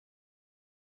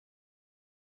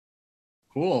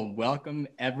Cool. Welcome,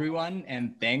 everyone,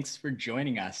 and thanks for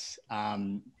joining us.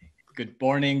 Good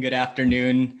morning, good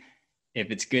afternoon.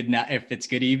 If it's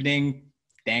good evening,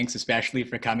 thanks especially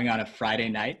for coming on a Friday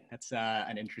night. That's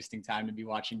an interesting time to be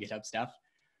watching GitHub stuff.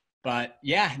 But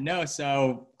yeah, no.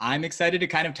 So I'm excited to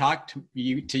kind of talk to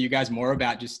you guys more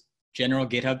about just general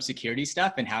GitHub security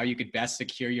stuff and how you could best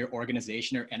secure your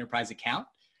organization or enterprise account.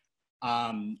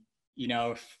 Um,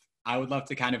 I would love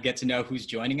to kind of get to know who's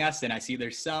joining us, and I see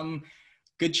there's some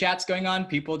good chats going on,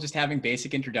 people just having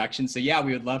basic introductions. So yeah,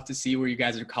 we would love to see where you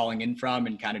guys are calling in from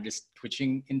and kind of just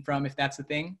twitching in from if that's the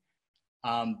thing.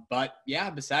 But yeah,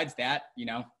 besides that,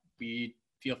 we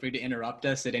feel free to interrupt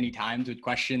us at any times with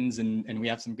questions, and we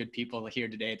have some good people here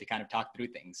today to kind of talk through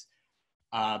things.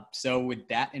 So with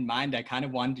that in mind, I kind of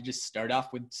wanted to just start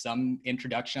off with some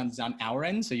introductions on our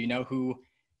end, so you know who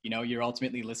you're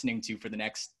ultimately listening to for the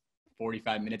next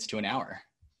 45 minutes to an hour.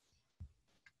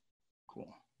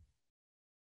 Cool.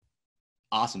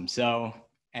 Awesome. So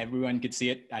everyone could see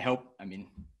it, I hope.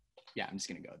 Yeah, I'm just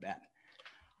going to go with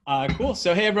that. Cool.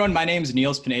 So hey, everyone, my name is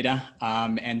Niels Pineda.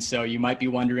 And so you might be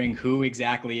wondering who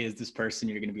exactly is this person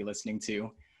you're going to be listening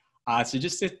to. So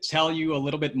just to tell you a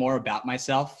little bit more about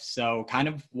myself. So kind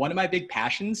of one of my big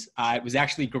passions, it was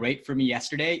actually great for me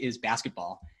yesterday, is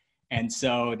basketball. And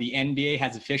so the NBA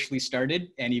has officially started.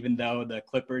 And even though the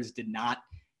Clippers did not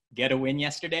get a win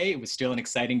yesterday, it was still an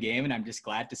exciting game, and I'm just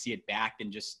glad to see it back,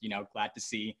 and just glad to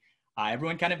see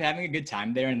everyone kind of having a good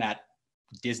time there in that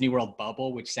Disney World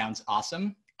bubble, which sounds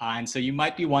awesome. And so you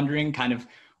might be wondering kind of,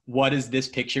 what does this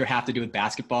picture have to do with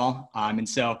basketball? And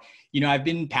so I've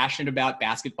been passionate about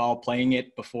basketball, playing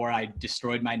it before I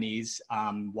destroyed my knees,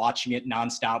 watching it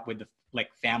nonstop with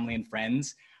family and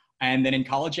friends. And then in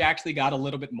college, I actually got a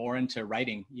little bit more into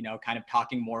writing, kind of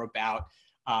talking more about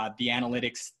the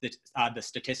analytics, the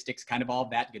statistics, kind of all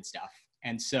that good stuff.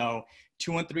 And so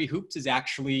 213 Hoops is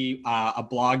actually a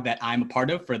blog that I'm a part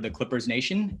of for the Clippers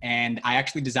Nation. And I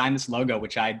actually designed this logo,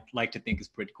 which I like to think is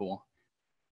pretty cool.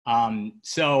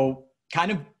 So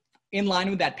kind of in line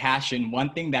with that passion,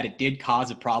 one thing that it did cause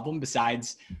a problem,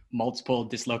 besides multiple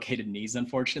dislocated knees,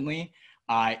 unfortunately,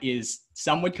 is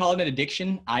some would call it an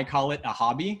addiction. I call it a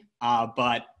hobby.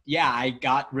 But yeah, I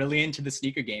got really into the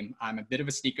sneaker game. I'm a bit of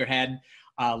a sneakerhead.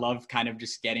 Love kind of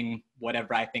just getting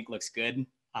whatever I think looks good.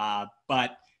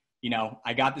 But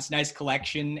I got this nice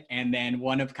collection, and then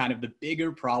one of kind of the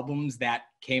bigger problems that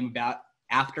came about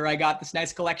after I got this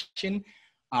nice collection,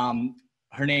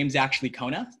 her name's actually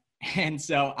Kona. And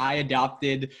so I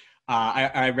adopted,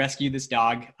 I rescued this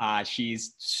dog.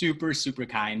 She's super, super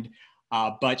kind.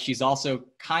 But she's also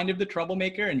kind of the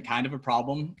troublemaker and kind of a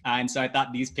problem. And so I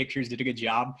thought these pictures did a good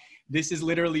job. This is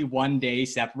literally one day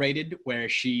separated, where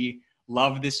she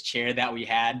loved this chair that we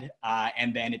had.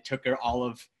 And then it took her all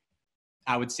of,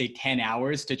 I would say, 10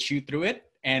 hours to chew through it.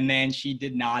 And then she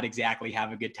did not exactly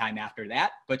have a good time after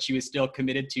that, but she was still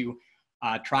committed to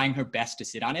trying her best to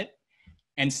sit on it.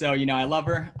 And so, I love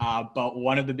her, but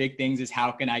one of the big things is,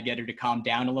 how can I get her to calm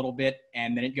down a little bit?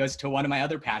 And then it goes to one of my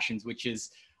other passions, which is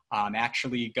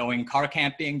actually going car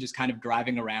camping, just kind of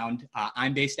driving around.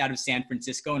 I'm based out of San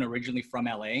Francisco and originally from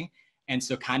LA. And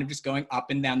so kind of just going up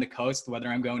and down the coast, whether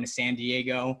I'm going to San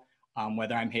Diego,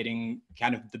 whether I'm hitting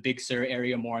kind of the Big Sur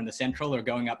area more in the central, or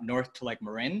going up north to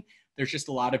Marin, there's just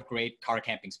a lot of great car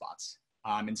camping spots.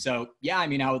 And so, yeah,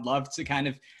 I would love to kind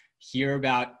of hear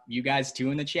about you guys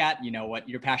too in the chat, what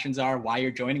your passions are, why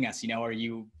you're joining us. Are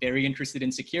you very interested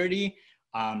in security?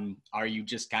 Are you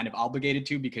just kind of obligated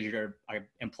to because you're an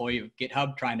employee of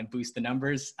GitHub trying to boost the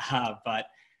numbers? But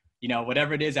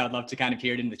whatever it is, I would love to kind of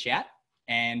hear it in the chat.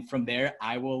 And from there,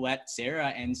 I will let Sarah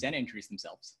and Senna introduce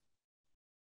themselves.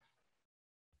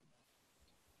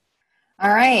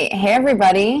 All right. Hey,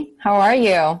 everybody. How are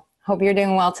you? Hope you're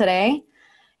doing well today.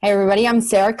 Hey, everybody. I'm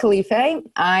Sarah Khalife.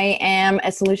 I am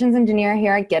a solutions engineer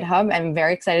here at GitHub. I'm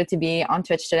very excited to be on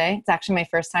Twitch today. It's actually my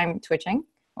first time twitching,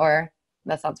 or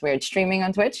that sounds weird, streaming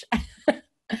on Twitch.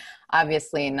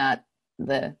 Obviously not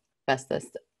the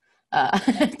bestest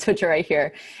Twitcher right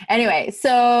here. Anyway,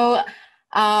 so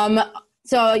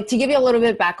to give you a little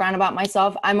bit of background about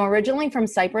myself, I'm originally from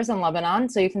Cyprus and Lebanon.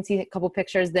 So you can see a couple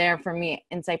pictures there from me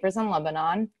in Cyprus and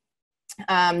Lebanon.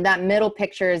 That middle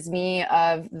picture is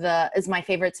is my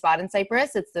favorite spot in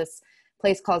Cyprus. It's this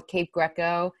place called Cape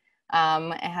Greco.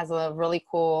 It has a really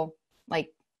cool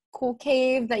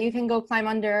cave that you can go climb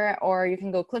under, or you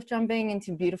can go cliff jumping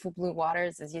into beautiful blue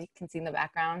waters, as you can see in the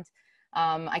background.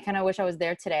 I kind of wish I was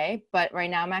there today, but right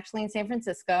now I'm actually in San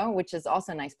Francisco, which is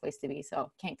also a nice place to be,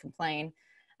 so can't complain.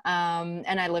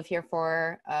 And I live here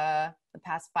for the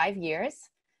past 5 years,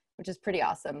 which is pretty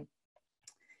awesome.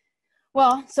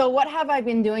 Well, so what have I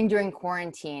been doing during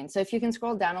quarantine? So if you can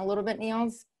scroll down a little bit,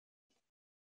 Niels.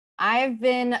 I've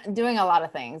been doing a lot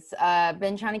of things.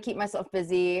 Been trying to keep myself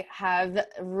busy, have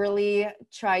really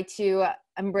tried to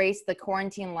embrace the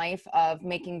quarantine life of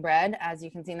making bread, as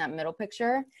you can see in that middle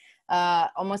picture.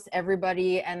 Almost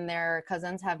everybody and their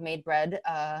cousins have made bread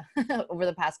over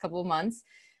the past couple of months.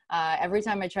 Every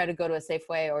time I try to go to a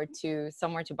Safeway or to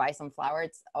somewhere to buy some flour,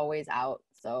 it's always out.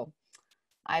 So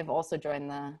I've also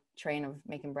joined the train of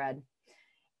making bread.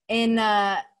 In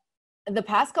the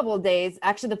past couple of days,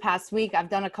 actually the past week, I've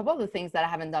done a couple of the things that I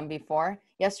haven't done before.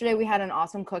 Yesterday, we had an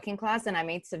awesome cooking class and I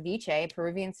made ceviche,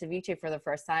 Peruvian ceviche for the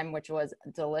first time, which was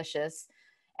delicious.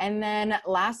 And then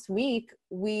last week,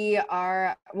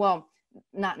 not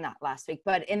last week,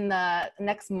 but in the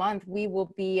next month, we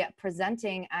will be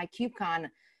presenting at KubeCon.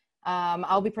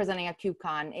 I'll be presenting at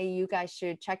KubeCon. You guys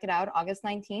should check it out August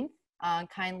 19th,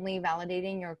 kindly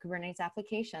validating your Kubernetes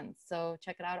applications. So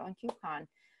check it out on KubeCon.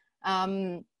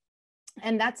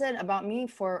 And that's it about me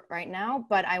for right now,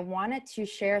 but I wanted to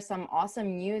share some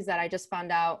awesome news that I just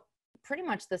found out pretty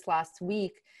much this last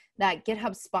week, that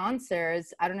GitHub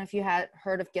sponsors. I don't know if you had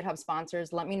heard of GitHub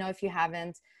sponsors. Let me know if you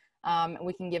haven't.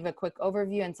 We can give a quick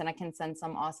overview and then I can send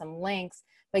some awesome links.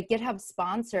 But GitHub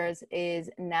sponsors is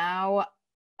now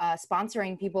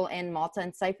sponsoring people in Malta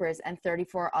and Cyprus and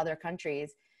 34 other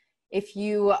countries. If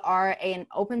you are an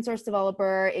open source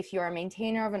developer, if you're a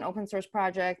maintainer of an open source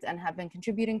project and have been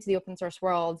contributing to the open source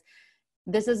world,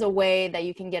 this is a way that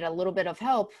you can get a little bit of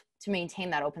help to maintain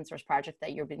that open source project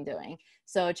that you've been doing.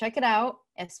 So check it out,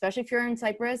 especially if you're in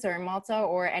Cyprus or in Malta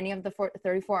or any of the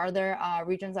 34 other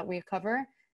regions that we cover.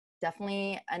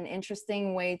 Definitely an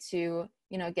interesting way to,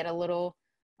 get a little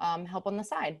help on the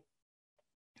side.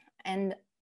 And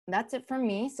that's it for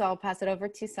me. So I'll pass it over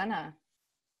to Senna.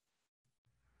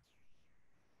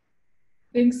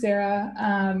 Thanks, Sarah.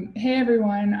 Hey,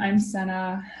 everyone, I'm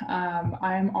Senna.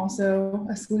 I'm also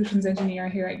a solutions engineer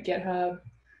here at GitHub.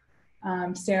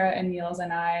 Sarah and Niels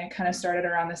and I kind of started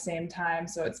around the same time,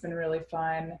 so it's been really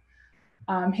fun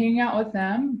hanging out with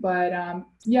them. But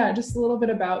yeah, just a little bit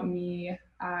about me.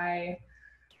 I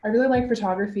really like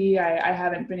photography. I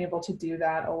haven't been able to do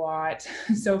that a lot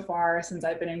so far since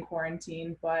I've been in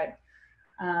quarantine, but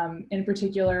in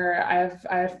particular, I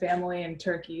have family in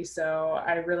Turkey, so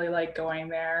I really like going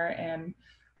there and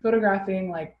photographing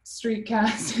like street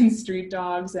cats and street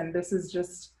dogs. And this is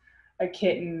just a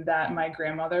kitten that my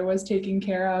grandmother was taking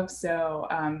care of. So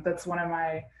that's one of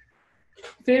my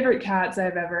favorite cats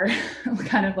I've ever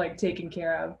kind of like taken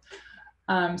care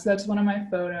of. So that's one of my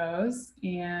photos.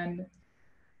 And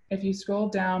if you scroll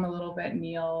down a little bit,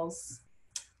 Niels,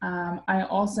 I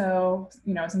also,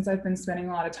 since I've been spending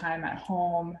a lot of time at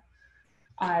home,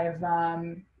 I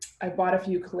bought a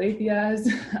few calatheas.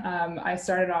 I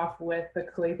started off with the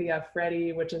calathea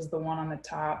Freddy, which is the one on the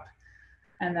top.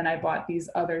 And then I bought these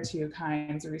other two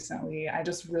kinds recently. I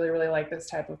just really, really like this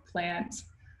type of plant.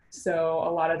 So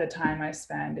a lot of the time I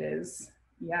spend is,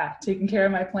 taking care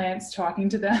of my plants, talking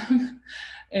to them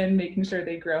and making sure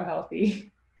they grow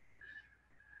healthy.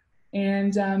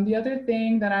 And the other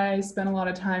thing that I spend a lot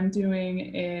of time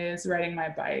doing is riding my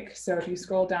bike. So if you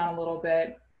scroll down a little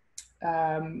bit,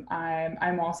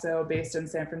 I'm also based in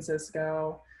San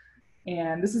Francisco,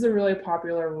 and this is a really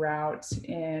popular route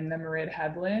in the Merritt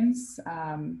Headlands,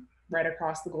 right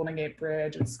across the Golden Gate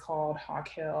Bridge. It's called Hawk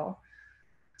Hill.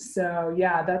 So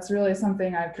yeah, that's really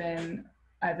something I've been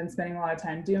spending a lot of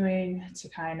time doing to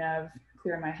kind of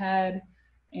clear my head,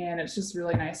 and it's just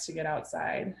really nice to get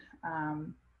outside.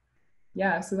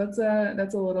 Yeah, so that's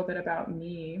a little bit about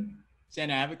me.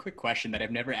 Senna, I have a quick question that I've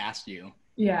never asked you.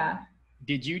 Yeah.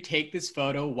 Did you take this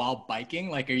photo while biking?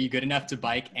 Like, are you good enough to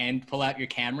bike and pull out your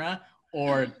camera?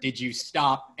 Or did you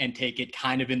stop and take it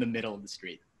kind of in the middle of the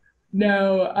street?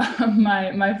 No,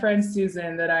 my friend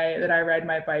Susan that I ride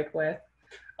my bike with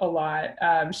a lot,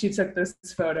 she took this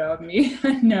photo of me.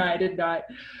 No, I did not.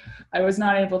 I was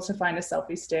not able to find a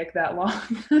selfie stick that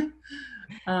long.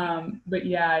 But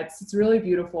yeah, it's really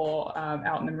beautiful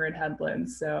out in the Merritt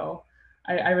Headlands. So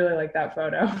I really like that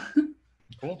photo.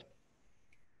 Cool.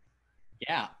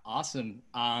 Yeah, awesome.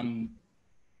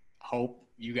 Hope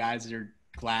you guys are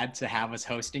glad to have us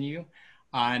hosting you.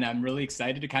 And I'm really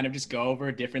excited to kind of just go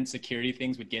over different security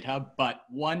things with GitHub. But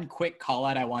one quick call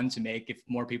out I wanted to make, if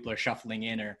more people are shuffling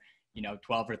in or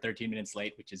 12 or 13 minutes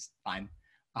late, which is fine,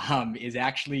 is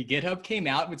actually GitHub came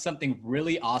out with something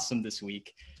really awesome this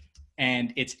week.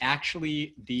 And it's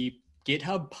actually the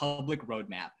GitHub public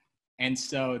roadmap. And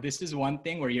so this is one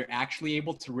thing where you're actually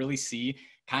able to really see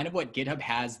kind of what GitHub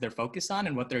has their focus on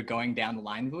and what they're going down the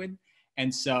line with.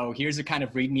 And so here's a kind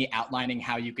of README outlining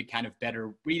how you could kind of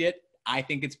better read it. I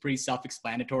think it's pretty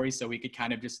self-explanatory. So we could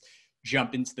kind of just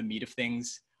jump into the meat of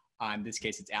things. In this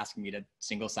case, it's asking me to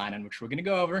single sign on, which we're going to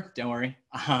go over. Don't worry.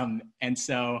 And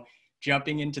so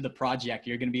jumping into the project,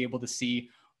 you're going to be able to see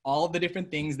all of the different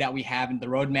things that we have in the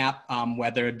roadmap,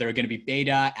 whether they're going to be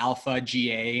beta, alpha,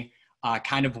 GA,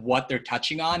 kind of what they're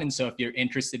touching on. And so if you're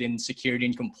interested in security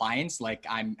and compliance, like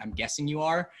I'm guessing you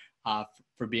are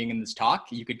for being in this talk,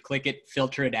 you could click it,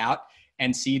 filter it out,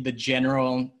 and see the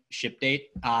general ship date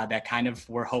that kind of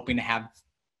we're hoping to have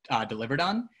delivered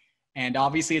on. And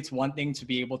obviously it's one thing to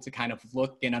be able to kind of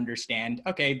look and understand,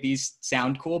 okay, these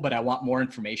sound cool, but I want more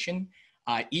information.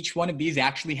 Each one of these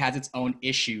actually has its own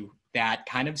issue that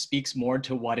kind of speaks more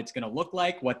to what it's going to look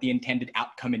like, what the intended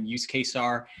outcome and use case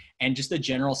are, and just a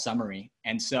general summary.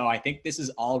 And so I think this is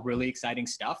all really exciting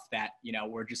stuff that, you know,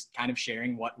 we're just kind of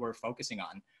sharing what we're focusing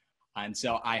on. And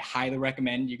so I highly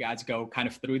recommend you guys go kind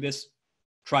of through this,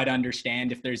 try to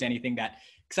understand if there's anything that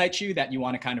excites you that you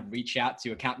want to kind of reach out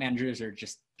to account managers or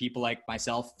just people like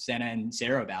myself, Senna, and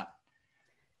Sarah about.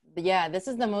 Yeah, this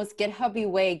is the most GitHub-y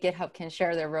way GitHub can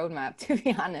share their roadmap, to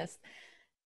be honest.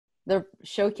 The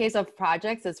showcase of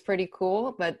projects is pretty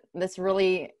cool, but this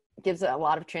really gives a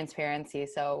lot of transparency.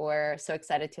 So we're so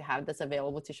excited to have this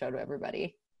available to show to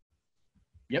everybody.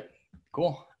 Yep,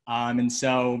 cool. And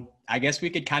so I guess we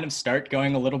could kind of start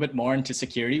going a little bit more into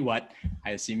security, what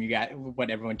I assume you got, what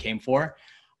everyone came for.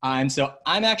 And so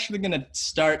I'm actually going to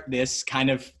start this kind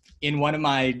of in one of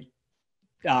my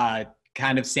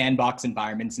kind of sandbox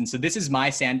environments. And so this is my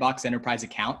sandbox enterprise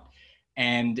account.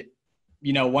 And,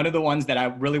 you know, one of the ones that I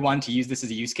really wanted to use this as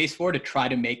a use case for to try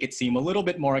to make it seem a little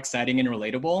bit more exciting and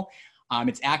relatable.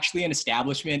 It's actually an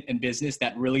establishment and business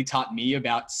that really taught me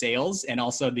about sales and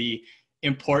also the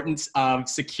importance of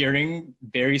securing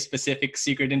very specific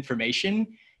secret information.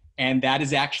 And that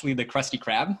is actually the Krusty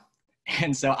Krab.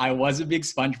 And so I was a big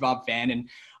SpongeBob fan, and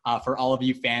for all of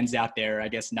you fans out there, I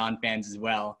guess non-fans as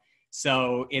well.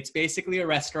 So it's basically a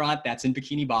restaurant that's in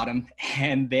Bikini Bottom,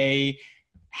 and they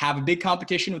have a big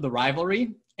competition with a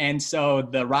rivalry. And so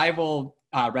the rival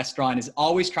restaurant is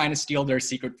always trying to steal their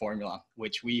secret formula,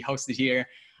 which we hosted here.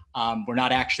 We're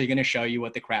not actually going to show you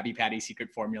what the Krabby Patty secret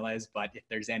formula is, but if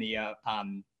there's any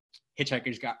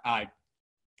Hitchhiker's Guide,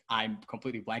 I'm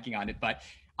completely blanking on it, but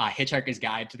Hitchhiker's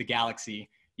Guide to the Galaxy,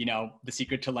 you know, the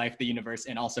secret to life, the universe,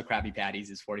 and also Krabby Patties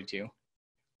is 42.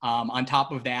 On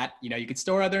top of that, you know, you could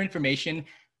store other information.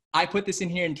 I put this in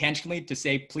here intentionally to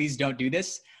say, please don't do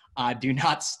this. Do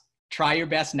not try your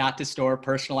best not to store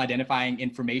personal identifying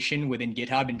information within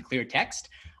GitHub in clear text.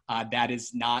 That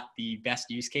is not the best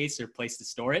use case or place to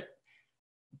store it.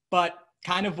 But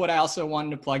kind of what I also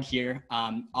wanted to plug here,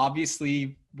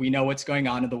 obviously we know what's going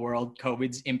on in the world.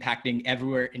 COVID's impacting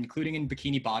everywhere, including in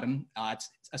Bikini Bottom. It's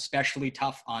especially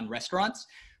tough on restaurants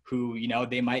who, you know,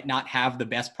 they might not have the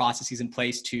best processes in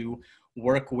place to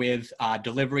work with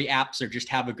delivery apps or just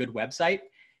have a good website.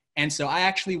 And so I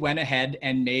actually went ahead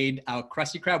and made a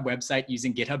Krusty Krab website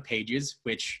using GitHub Pages,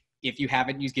 which if you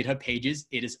haven't used GitHub Pages,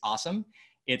 it is awesome.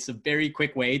 It's a very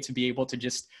quick way to be able to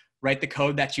just write the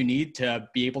code that you need to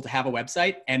be able to have a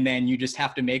website. And then you just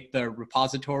have to make the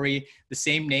repository the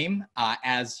same name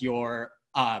as your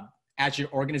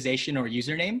organization or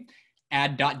username,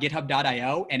 add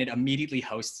 .github.io, and it immediately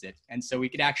hosts it. And so we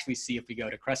could actually see if we go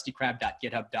to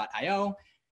krustykrab.github.io,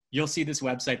 you'll see this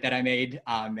website that I made.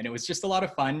 And it was just a lot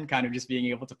of fun, kind of just being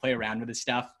able to play around with this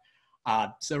stuff.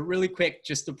 So really quick,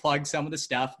 just to plug some of the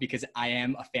stuff, because I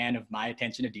am a fan of my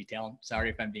attention to detail.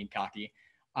 Sorry if I'm being cocky.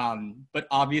 But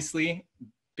obviously,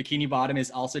 Bikini Bottom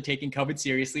is also taking COVID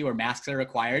seriously, where masks are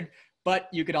required. But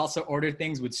you could also order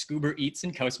things with Scuba Eats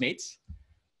and Postmates.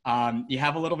 You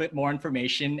have a little bit more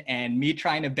information, and me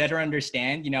trying to better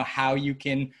understand, you know, how you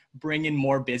can bring in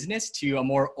more business to a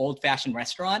more old-fashioned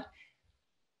restaurant.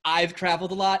 I've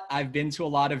traveled a lot. I've been to a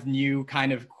lot of new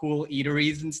kind of cool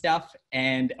eateries and stuff.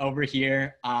 And over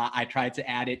here, I tried to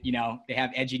add it, you know, they have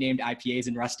edgy named IPAs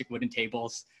and rustic wooden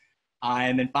tables.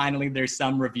 And then finally, there's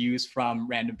some reviews from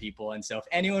random people. And so if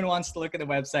anyone wants to look at the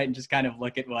website and just kind of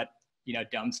look at what, you know,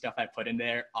 dumb stuff I put in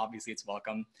there, obviously it's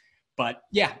welcome. But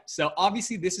yeah, so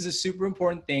obviously this is a super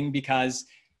important thing, because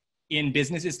in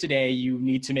businesses today, you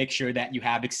need to make sure that you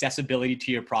have accessibility to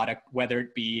your product, whether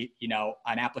it be, you know,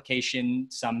 an application,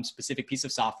 some specific piece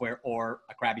of software, or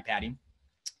a Krabby Patty.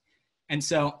 And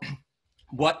so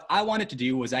what I wanted to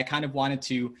do was I kind of wanted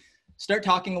to start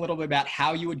talking a little bit about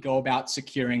how you would go about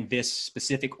securing this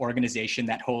specific organization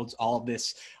that holds all of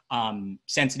this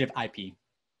sensitive IP.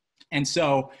 And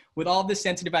so with all of this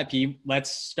sensitive IP,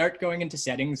 let's start going into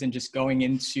settings and just going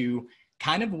into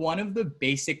kind of one of the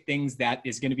basic things that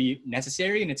is going to be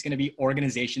necessary, and it's going to be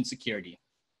organization security.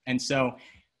 And so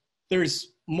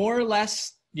there's more or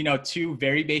less, two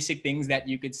very basic things that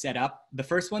you could set up. The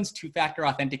first one's two-factor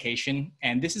authentication.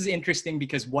 And this is interesting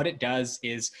because what it does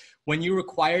is when you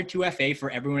require 2FA for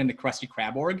everyone in the Krusty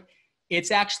Krab org,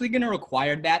 it's actually going to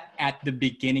require that at the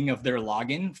beginning of their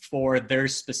login for their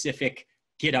specific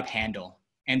GitHub handle.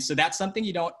 And so that's something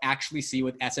you don't actually see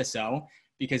with SSO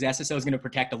because SSO is going to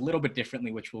protect a little bit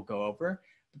differently, which we'll go over.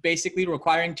 But basically,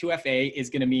 requiring 2FA is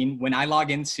going to mean when I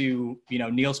log into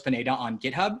Niels Pineda on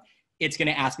GitHub, it's going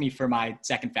to ask me for my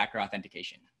second factor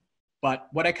authentication. But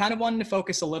what I kind of wanted to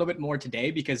focus a little bit more today,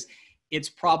 because it's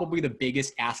probably the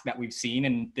biggest ask that we've seen,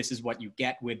 and this is what you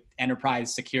get with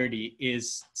enterprise security,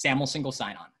 is SAML single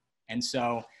sign-on. And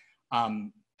so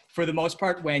for the most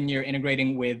part, when you're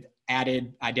integrating with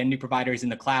added identity providers in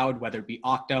the cloud, whether it be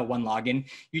Okta, OneLogin,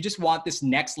 you just want this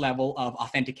next level of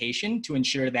authentication to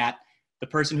ensure that the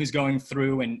person who's going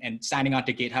through and signing on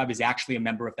to GitHub is actually a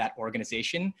member of that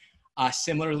organization.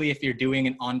 Similarly, if you're doing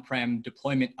an on-prem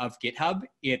deployment of GitHub,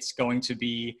 it's going to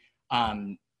be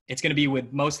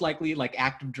with most likely like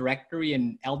Active Directory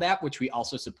and LDAP, which we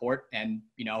also support. And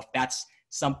if that's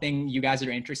something you guys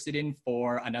are interested in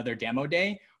for another demo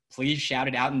day, please shout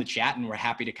it out in the chat, and we're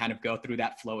happy to kind of go through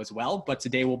that flow as well. But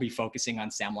today we'll be focusing on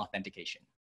SAML authentication.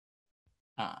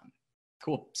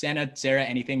 Cool. Senna, Sarah,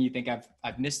 anything you think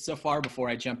I've missed so far before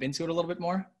I jump into it a little bit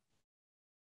more?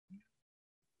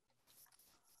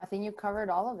 I think you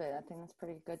covered all of it. I think that's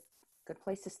pretty good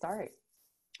place to start.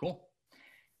 Cool.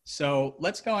 So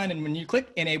let's go on, and when you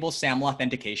click Enable SAML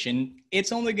Authentication,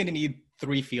 it's only going to need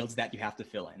 3 fields that you have to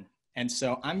fill in. And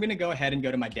so I'm going to go ahead and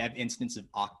go to my dev instance of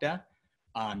Okta,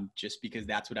 just because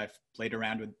that's what I've played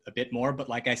around with a bit more. But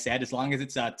like I said, as long as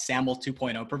it's a SAML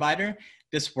 2.0 provider,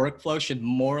 this workflow should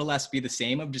more or less be the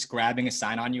same of just grabbing a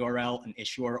sign-on URL, an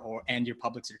issuer, and your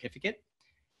public certificate.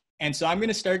 And so I'm going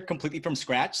to start completely from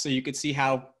scratch so you could see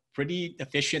how pretty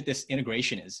efficient this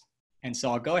integration is. And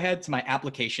so I'll go ahead to my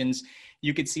applications.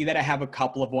 You could see that I have a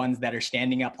couple of ones that are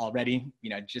standing up already,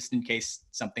 just in case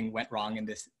something went wrong in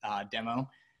this demo,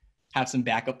 have some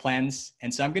backup plans.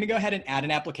 And so I'm going to go ahead and add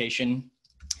an application.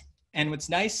 And what's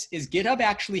nice is GitHub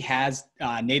actually has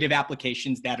native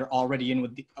applications that are already in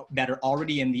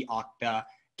the Okta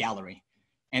gallery.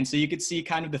 And so you could see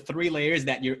kind of the 3 layers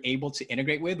that you're able to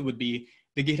integrate with would be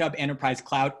the GitHub Enterprise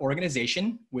Cloud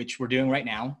Organization, which we're doing right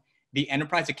now, the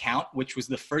Enterprise Account, which was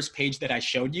the first page that I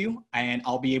showed you, and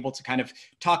I'll be able to kind of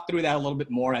talk through that a little bit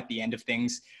more at the end of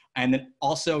things, and then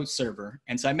also Server.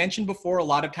 And so I mentioned before, a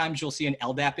lot of times you'll see an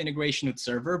LDAP integration with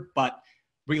Server, but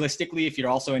realistically, if you're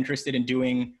also interested in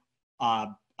doing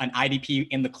an IDP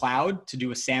in the cloud to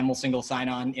do a SAML single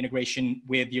sign-on integration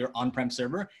with your on-prem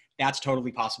server, that's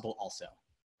totally possible also.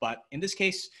 But in this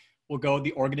case, we'll go with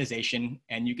the organization,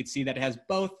 and you can see that it has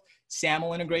both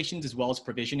SAML integrations as well as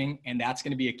provisioning, and that's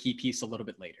going to be a key piece a little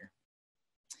bit later.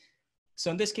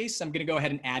 So in this case, I'm going to go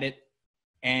ahead and add it,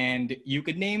 and you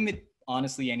could name it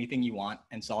honestly anything you want,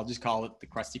 and so I'll just call it the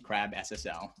Krusty Krab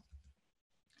SSO.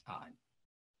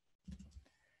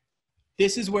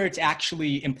 This is where it's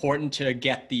actually important to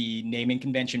get the naming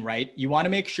convention right. You want to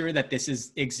make sure that this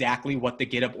is exactly what the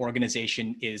GitHub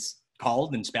organization is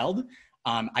called and spelled.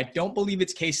 I don't believe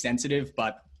it's case sensitive,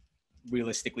 but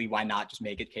realistically, why not just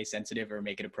make it case sensitive or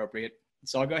make it appropriate?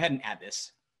 So I'll go ahead and add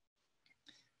this.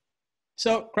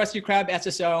 So Krusty Krab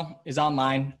SSO is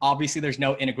online. Obviously, there's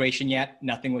no integration yet.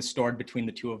 Nothing was stored between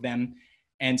the 2 of them.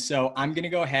 And so I'm going to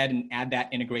go ahead and add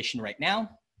that integration right now,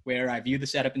 where I view the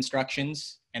setup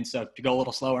instructions. And so to go a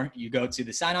little slower, you go to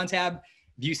the sign-on tab,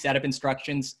 view setup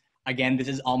instructions. Again, this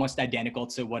is almost identical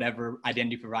to whatever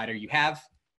identity provider you have.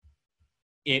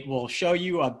 It will show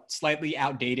you a slightly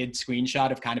outdated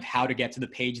screenshot of kind of how to get to the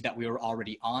page that we were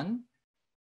already on.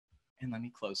 And let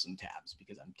me close some tabs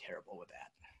because I'm terrible with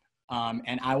that.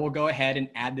 And I will go ahead and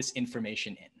add this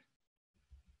information in.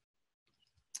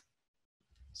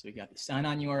 So we got the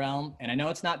sign-on URL, and I know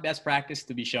it's not best practice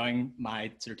to be showing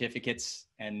my certificates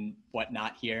and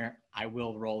whatnot here. I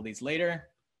will roll these later.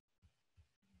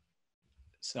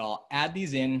 So I'll add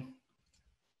these in,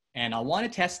 and I'll want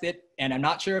to test it. And I'm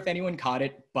not sure if anyone caught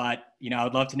it, but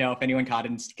I'd love to know if anyone caught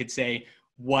it and could say,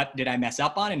 what did I mess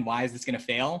up on and why is this going to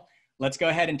fail? Let's go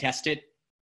ahead and test it.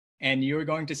 And you're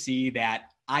going to see that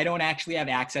I don't actually have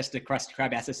access to Krusty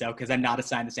Krab SSO because I'm not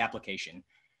assigned this application.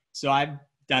 So I've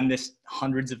done this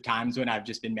hundreds of times when I've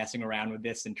just been messing around with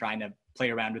this and trying to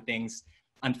play around with things.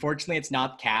 Unfortunately, it's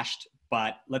not cached,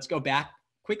 but let's go back,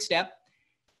 quick step.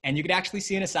 And you could actually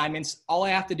see in assignments, all I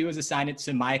have to do is assign it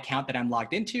to my account that I'm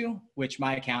logged into, which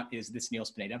my account is this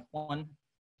Niels Pineda one.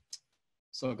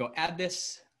 So I'll go add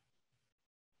this.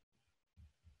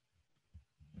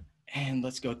 And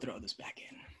let's go throw this back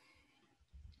in.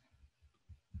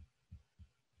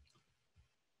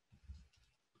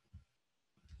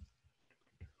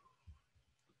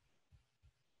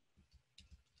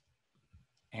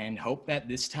 and hope that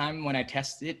this time when I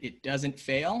test it, it doesn't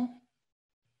fail.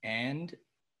 And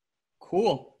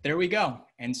cool, there we go.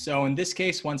 And so in this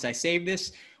case, once I save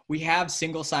this, we have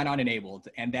single sign-on enabled.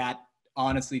 And that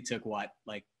honestly took what,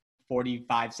 like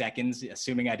 45 seconds,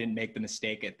 assuming I didn't make the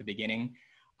mistake at the beginning.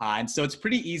 And so it's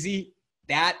pretty easy.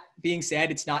 That being said,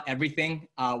 it's not everything.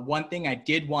 One thing I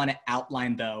did want to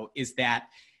outline though, is that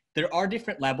there are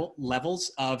different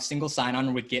levels of single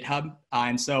sign-on with GitHub.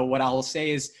 And so what I will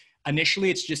say is initially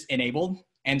it's just enabled.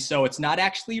 And so it's not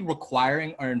actually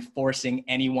requiring or enforcing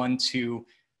anyone to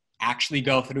actually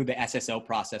go through the SSO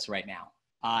process right now.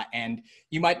 And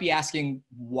you might be asking,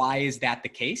 why is that the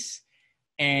case?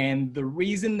 And the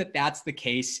reason that that's the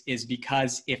case is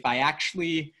because if I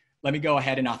actually, let me go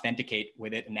ahead and authenticate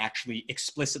with it and actually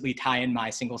explicitly tie in my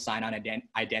single sign-on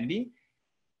identity.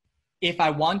 If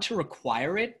I want to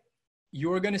require it,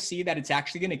 you're going to see that it's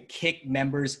actually going to kick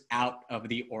members out of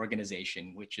the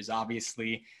organization, which is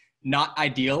obviously not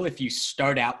ideal if you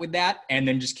start out with that and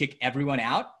then just kick everyone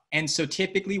out. And so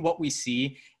typically what we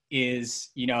see is,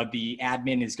 the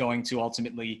admin is going to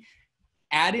ultimately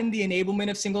add in the enablement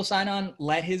of single sign-on,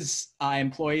 let his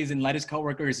employees and let his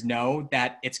coworkers know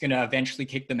that it's going to eventually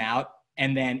kick them out.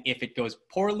 And then if it goes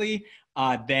poorly,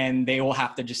 then they will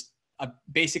have to just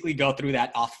basically go through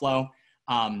that off flow.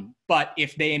 But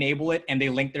if they enable it and they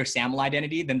link their SAML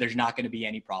identity, then there's not going to be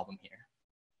any problem here.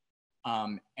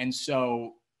 And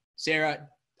so, Sarah,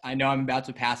 I know I'm about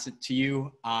to pass it to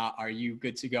you. Are you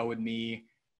good to go with me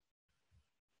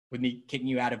kicking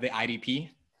you out of the IDP?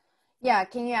 Yeah,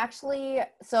 can you actually,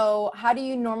 so how do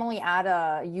you normally add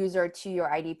a user to your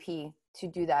IDP to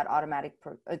do that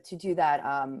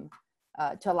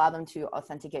to allow them to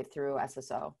authenticate through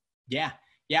SSO? Yeah,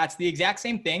 it's the exact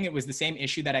same thing. It was the same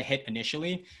issue that I hit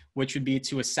initially, which would be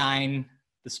to assign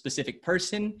the specific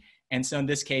person. And so in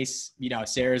this case,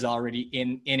 Sarah's already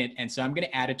in it. And so I'm going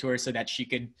to add it to her so that she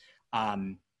could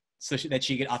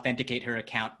authenticate her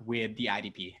account with the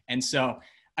IDP. And so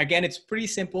again, it's pretty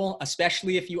simple,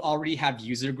 especially if you already have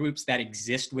user groups that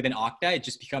exist within Okta. It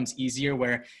just becomes easier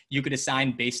where you could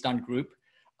assign based on group.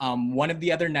 One of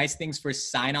the other nice things for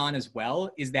sign-on as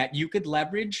well is that you could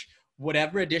leverage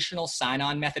whatever additional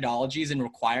sign-on methodologies and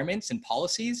requirements and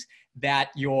policies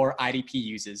that your IDP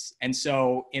uses. And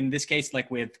so in this case, like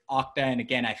with Okta, and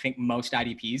again, I think most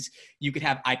IDPs, you could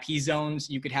have IP zones,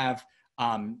 you could have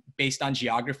based on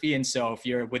geography. And so if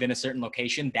you're within a certain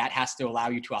location, that has to allow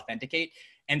you to authenticate.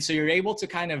 And so you're able to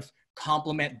kind of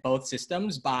complement both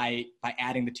systems by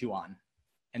adding the two on.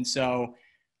 And so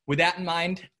with that in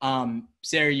mind,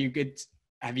 Sarah, you good?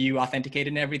 Have you authenticated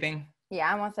and everything?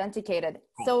 Yeah, I'm authenticated.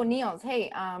 Cool. So Niels,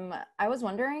 hey, I was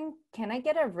wondering, can I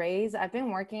get a raise? I've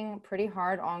been working pretty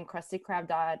hard on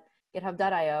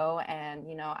krustykrab.github.io,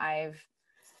 and I've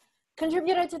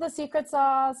contributed to the secret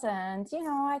sauce, and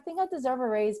I think I deserve a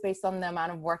raise based on the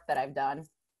amount of work that I've done.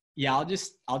 Yeah, I'll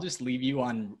just leave you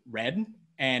on red,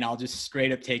 and I'll just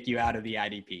straight up take you out of the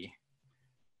IDP.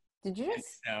 Did you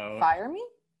just fire me?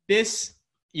 This,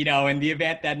 in the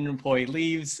event that an employee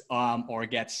leaves or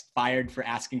gets fired for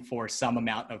asking for some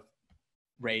amount of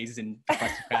raise in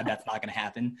Krusty, that's not going to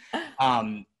happen.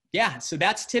 Yeah, so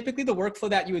that's typically the workflow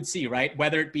that you would see, right?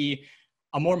 Whether it be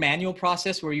a more manual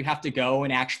process where you have to go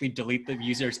and actually delete the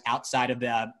users outside of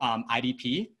the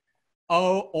IDP,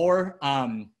 or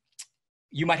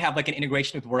you might have like an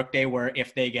integration with Workday where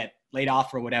if they get laid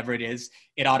off or whatever it is,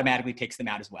 it automatically kicks them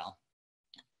out as well.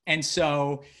 And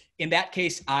so in that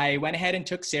case, I went ahead and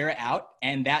took Sarah out,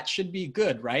 and that should be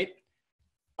good, right?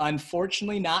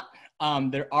 Unfortunately not.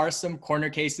 There are some corner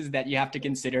cases that you have to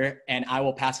consider, and I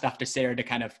will pass it off to Sarah to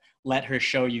kind of let her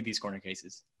show you these corner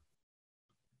cases.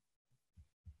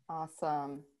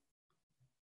 Awesome.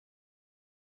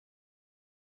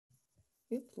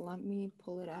 Oops, let me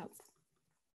pull it up.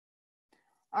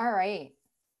 All right.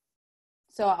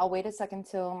 So I'll wait a second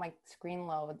till my screen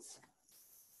loads.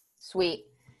 Sweet.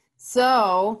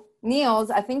 So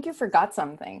Niels, I think you forgot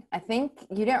something. I think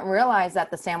you didn't realize that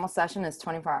the SAML session is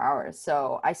 24 hours.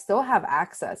 So I still have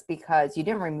access because you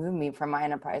didn't remove me from my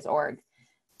enterprise org.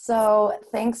 So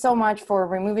thanks so much for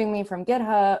removing me from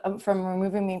GitHub, from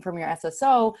removing me from your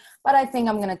SSO, but I think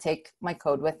I'm going to take my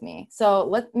code with me. So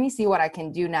let me see what I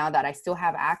can do now that I still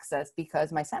have access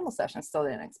because my SAML session still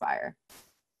didn't expire.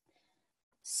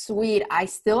 Sweet, I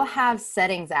still have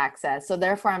settings access, so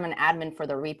therefore I'm an admin for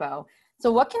the repo.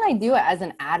 So what can I do as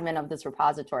an admin of this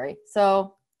repository?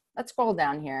 So let's scroll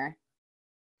down here.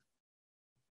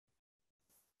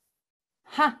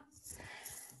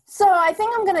 So I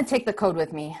think I'm gonna take the code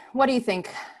with me. What do you think?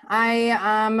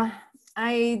 I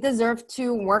I deserve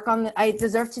to work on I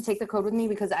deserve to take the code with me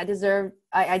because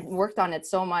I worked on it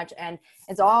so much, and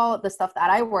it's all the stuff that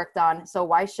I worked on. So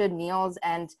why should Niels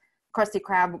and Krusty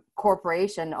Krab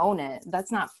Corporation own it?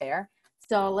 That's not fair.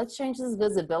 So let's change this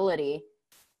visibility,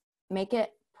 make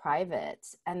it private,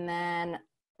 and then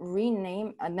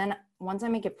rename. And then once I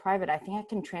make it private, I think I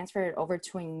can transfer it over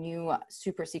to a new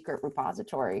super secret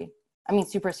repository. I mean,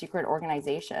 super secret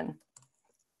organization.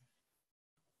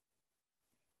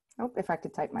 Oh, if I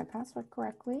could type my password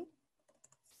correctly,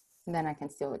 then I can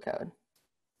steal the code.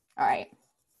 All right.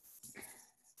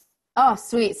 Oh,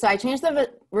 sweet. So I changed the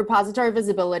repository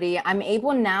visibility. I'm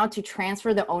able now to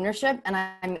transfer the ownership, and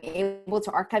I'm able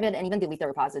to archive it and even delete the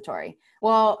repository.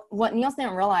 Well, what Niels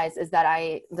didn't realize is that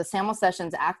the SAML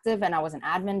session's active and I was an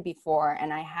admin before,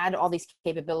 and I had all these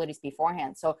capabilities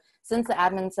beforehand. So since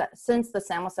the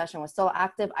SAML session was still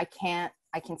active, I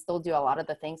can still do a lot of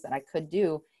the things that I could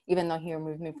do, even though he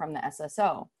removed me from the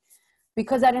SSO.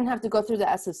 Because I didn't have to go through the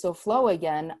SSO flow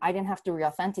again, I didn't have to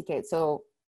re-authenticate. So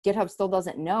GitHub still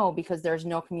doesn't know because there's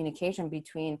no communication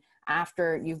between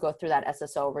after you go through that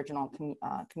SSO original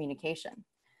communication.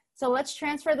 So let's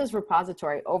transfer this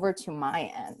repository over to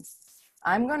my end.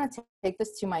 I'm going to take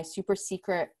this to my super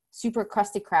secret, super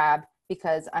Krusty Krab,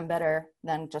 because I'm better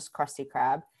than just Krusty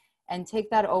Krab, and take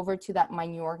that over to my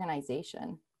new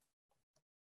organization.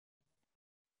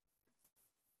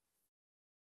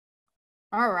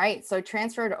 All right, so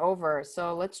transferred over.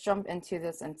 So let's jump into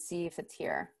this and see if it's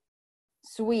here.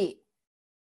 Sweet.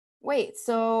 Wait,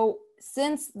 so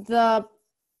since the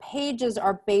pages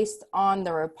are based on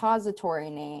the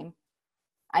repository name,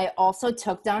 I also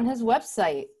took down his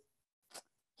website.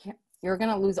 You're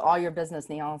gonna lose all your business,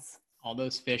 Niels. All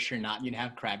those fish are not going to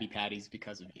have Krabby Patties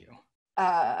because of you.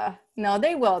 No,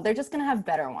 they will. They're just gonna have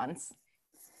better ones.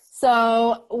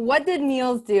 So what did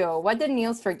Niels do? What did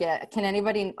Niels forget? Can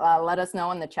anybody let us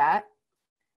know in the chat?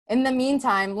 In the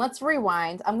meantime, let's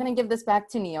rewind. I'm going to give this back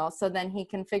to Niels so then he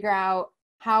can figure out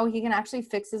how he can actually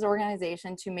fix his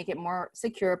organization to make it more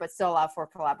secure but still allow for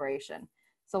collaboration.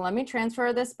 So let me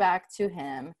transfer this back to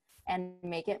him and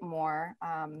make it more,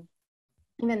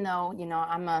 even though, you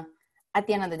know, at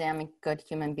the end of the day, I'm a good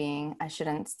human being. I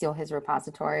shouldn't steal his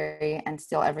repository and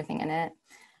steal everything in it.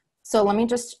 So let me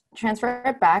just transfer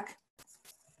it back.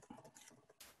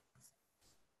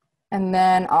 And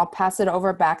then I'll pass it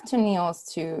over back to Niels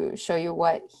to show you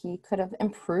what he could have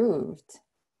improved.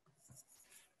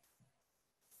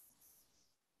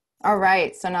 All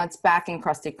right, so now it's back in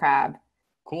Krusty Krab.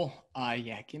 Cool.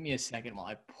 Yeah, give me a second while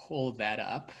I pull that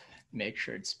up, make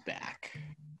sure it's back.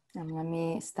 And let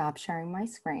me stop sharing my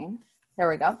screen. There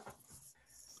we go.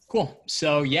 Cool.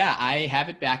 So yeah, I have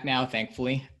it back now,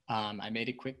 thankfully. I made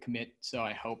a quick commit, so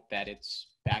I hope that it's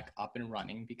back up and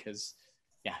running because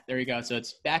yeah, there you go. So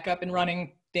it's back up and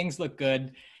running. Things look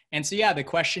good. And so, yeah, the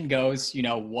question goes, you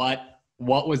know, what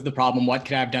was the problem? What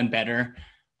could I have done better?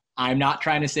 I'm not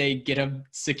trying to say GitHub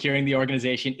securing the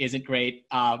organization isn't great.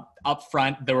 Up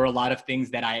front, there were a lot of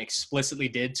things that I explicitly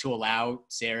did to allow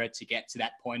Sarah to get to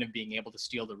that point of being able to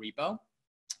steal the repo.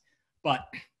 But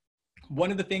one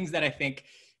of the things that I think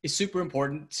is super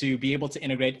important to be able to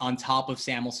integrate on top of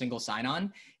SAML single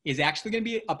sign-on is actually going to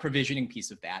be a provisioning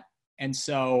piece of that. And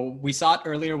so we saw it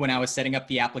earlier when I was setting up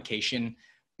the application,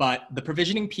 but the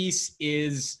provisioning piece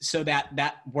is so that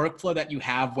that workflow that you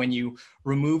have when you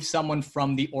remove someone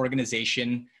from the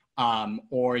organization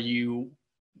or you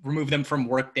remove them from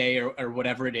Workday or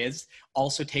whatever it is,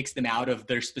 also takes them out of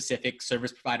their specific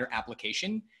service provider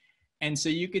application. And so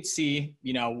you could see,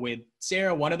 you know, with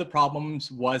Sarah, one of the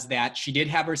problems was that she did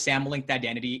have her SAML linked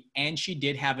identity and she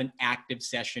did have an active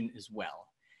session as well.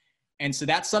 And so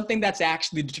that's something that's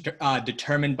actually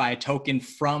determined by a token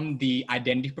from the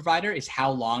identity provider is how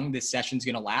long this session is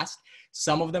going to last.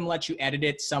 Some of them let you edit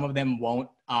it, some of them won't.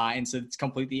 And so it's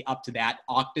completely up to that.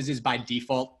 Okta's is by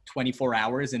default 24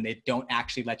 hours and they don't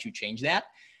actually let you change that.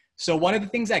 So one of the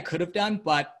things I could have done,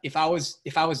 but if I was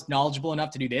knowledgeable enough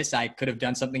to do this, I could have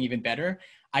done something even better.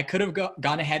 I could have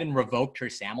gone ahead and revoked her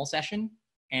SAML session.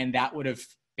 And that would have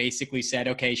basically said,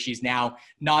 okay, she's now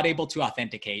not able to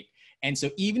authenticate. And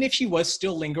so even if she was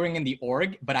still lingering in the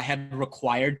org, but I had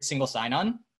required single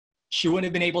sign-on, she wouldn't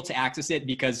have been able to access it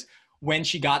because when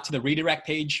she got to the redirect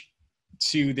page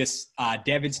to this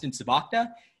dev instance of Okta,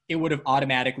 it would have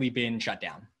automatically been shut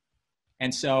down.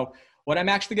 And so what I'm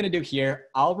actually going to do here,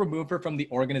 I'll remove her from the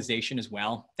organization as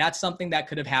well. That's something that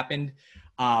could have happened.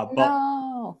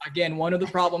 But again, one of the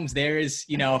problems there is,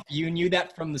 you know, if you knew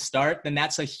that from the start, then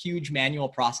that's a huge manual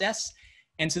process.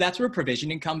 And so that's where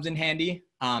provisioning comes in handy.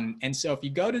 And so if you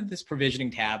go to this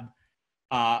provisioning tab,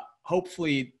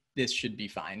 hopefully this should be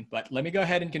fine, but let me go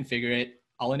ahead and configure it.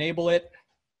 I'll enable it,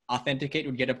 authenticate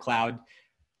with GitHub Cloud.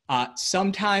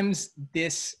 Sometimes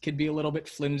this could be a little bit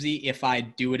flimsy if I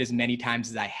do it as many times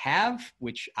as I have,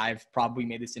 which I've probably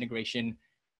made this integration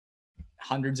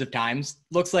hundreds of times.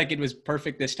 Looks like it was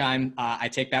perfect this time. I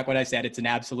take back what I said. It's an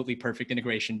absolutely perfect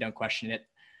integration. Don't question it.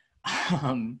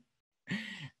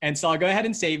 And so I'll go ahead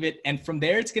and save it. And from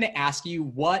there, it's going to ask you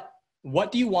what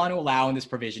do you want to allow in this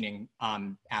provisioning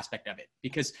aspect of it?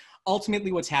 Because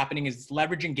ultimately what's happening is it's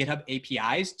leveraging GitHub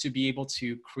APIs to be able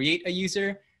to create a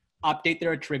user, update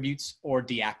their attributes, or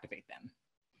deactivate them.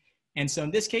 And so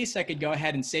in this case, I could go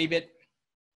ahead and save it.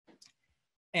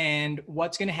 And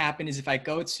what's going to happen is if I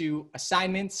go to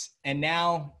assignments, and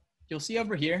now you'll see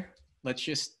over here, let's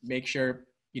just make sure,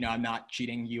 I'm not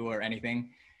cheating you or anything.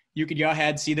 You could go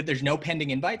ahead, see that there's no pending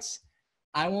invites.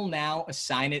 I will now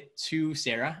assign it to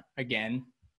Sarah again.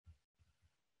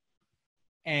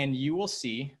 And you will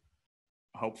see,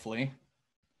 hopefully,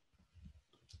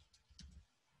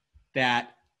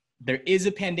 that there is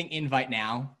a pending invite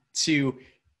now to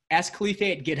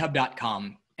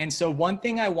skhalife@github.com. And so one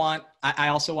thing I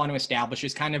also want to establish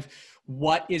is kind of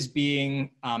what is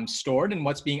being stored and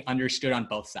what's being understood on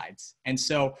both sides. And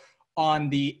so on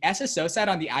the SSO side,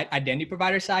 on the identity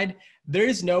provider side, there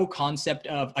is no concept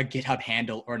of a GitHub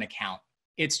handle or an account.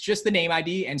 It's just the name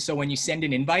ID. And so when you send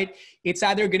an invite, it's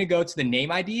either going to go to the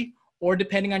name ID, or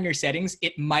depending on your settings,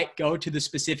 it might go to the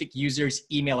specific user's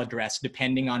email address,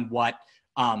 depending on what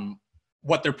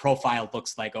their profile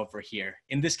looks like over here.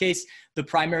 In this case, the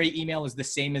primary email is the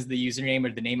same as the username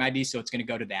or the name ID, so it's going to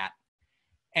go to that.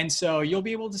 And so you'll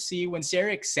be able to see when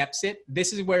Sarah accepts it,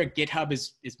 this is where GitHub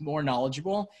is more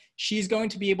knowledgeable. She's going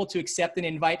to be able to accept an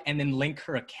invite and then link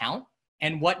her account.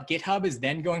 And what GitHub is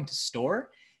then going to store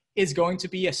is going to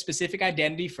be a specific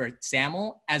identity for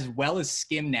SAML as well as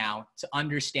Skim now to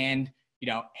understand,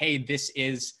 hey, this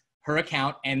is her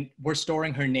account and we're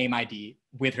storing her name ID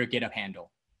with her GitHub handle.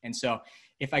 And so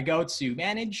if I go to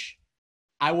manage,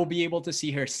 I will be able to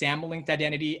see her SAML linked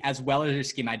identity as well as her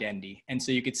Skim identity. And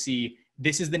so you could see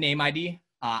this is the name ID.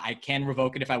 I can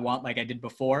revoke it if I want, like I did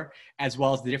before, as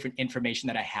well as the different information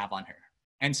that I have on her.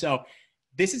 And so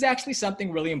this is actually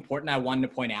something really important I wanted to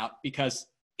point out because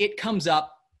it comes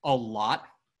up a lot.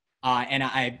 And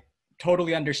I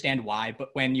totally understand why, but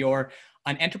when you're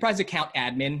an enterprise account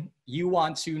admin, you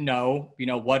want to know,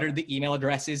 what are the email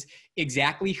addresses,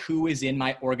 exactly who is in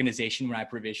my organization when I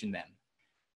provision them.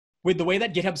 With the way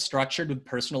that GitHub's structured with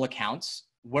personal accounts,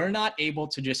 we're not able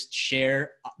to just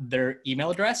share their email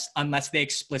address unless they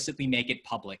explicitly make it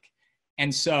public.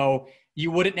 And so you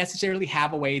wouldn't necessarily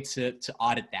have a way to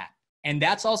audit that. And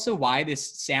that's also why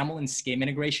this SAML and Skim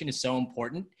integration is so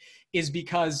important, is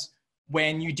because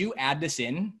when you do add this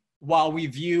in, while we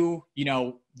view,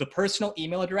 the personal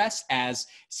email address as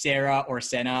Sarah or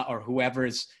Senna or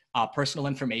whoever's personal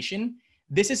information,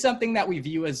 this is something that we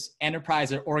view as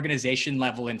enterprise or organization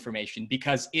level information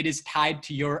because it is tied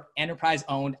to your enterprise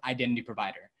owned identity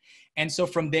provider. And so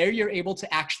from there, you're able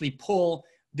to actually pull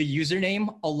the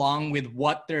username along with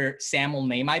what their SAML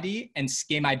name ID and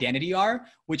Skim identity are,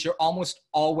 which are almost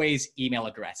always email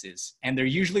addresses. And they're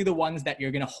usually the ones that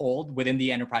you're going to hold within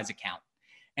the enterprise account.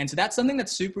 And so that's something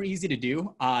that's super easy to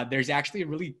do. There's actually a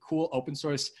really cool open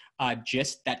source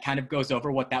gist that kind of goes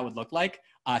over what that would look like.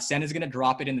 Senna's going to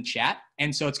drop it in the chat.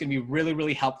 And so it's going to be really,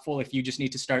 really helpful if you just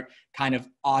need to start kind of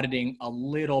auditing a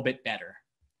little bit better.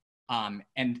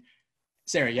 And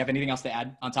Sarah, you have anything else to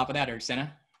add on top of that, or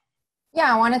Senna?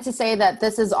 Yeah, I wanted to say that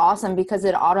this is awesome because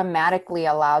it automatically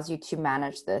allows you to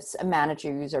manage this and manage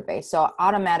your user base. So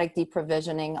automatic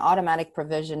deprovisioning, automatic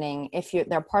provisioning, if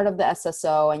they're part of the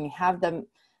SSO and you have the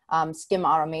Skim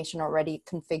automation already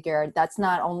configured, that's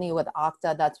not only with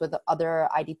Okta, that's with other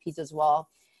IDPs as well.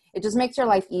 It just makes your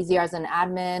life easier as an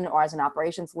admin or as an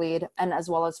operations lead, and as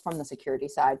well as from the security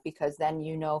side, because then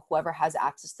whoever has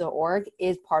access to the org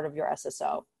is part of your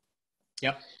SSO.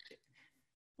 Yep.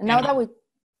 And now that we...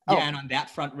 Yeah, and on that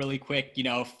front, really quick,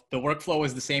 if the workflow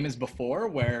was the same as before,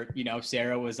 where,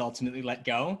 Sarah was ultimately let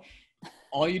go,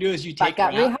 all you do is you take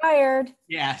got rehired.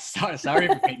 Yeah, sorry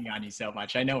for picking on you so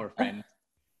much. I know we're friends.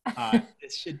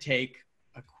 This should take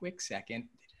a quick second.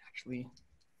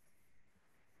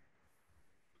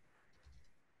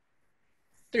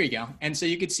 There you go. And so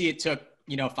you could see it took,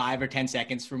 5 or 10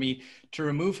 seconds for me to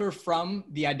remove her from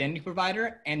the identity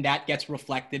provider, and that gets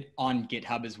reflected on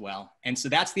GitHub as well. And so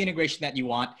that's the integration that you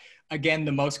want. Again,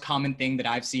 the most common thing that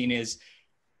I've seen is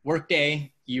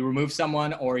Workday, you remove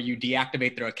someone or you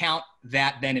deactivate their account.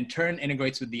 That then in turn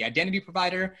integrates with the identity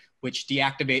provider, which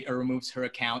deactivate or removes her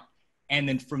account. And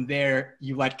then from there,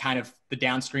 you let kind of the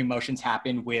downstream motions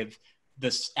happen with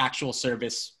this actual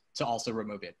service to also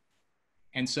remove it.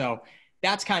 And so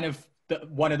that's kind of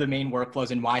one of the main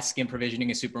workflows and why SCIM provisioning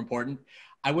is super important.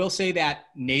 I will say that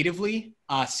natively,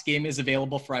 SCIM is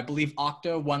available for, I believe,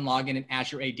 Okta, OneLogin, and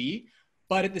Azure AD.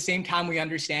 But at the same time, we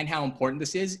understand how important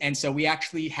this is. And so we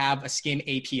actually have a SCIM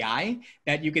API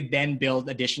that you could then build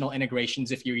additional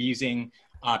integrations if you're using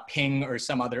Ping or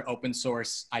some other open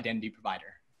source identity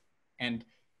provider. And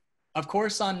of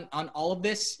course, on all of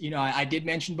this, you know, I did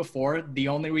mention before, the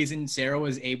only reason Sarah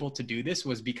was able to do this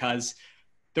was because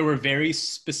there were very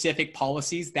specific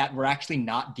policies that were actually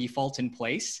not default in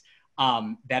place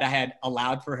that I had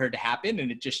allowed for her to happen.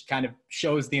 And it just kind of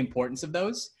shows the importance of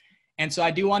those. And so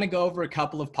I do want to go over a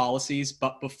couple of policies,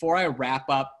 but before I wrap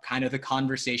up kind of the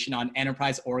conversation on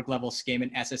enterprise org level SCIM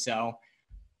and SSO,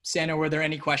 Senna, were there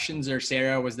any questions, or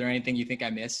Sarah, was there anything you think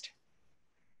I missed?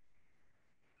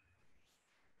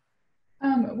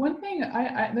 One thing,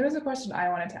 there was a question I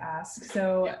wanted to ask.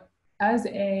 So yeah. As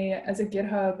a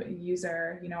GitHub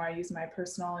user, you know, I use my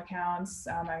personal accounts.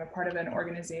 I'm a part of an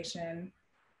organization.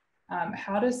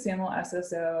 How does SAML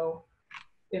SSO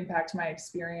impact my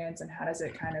experience, and how does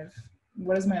it kind of,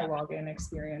 what does my login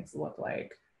experience look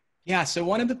like? Yeah, so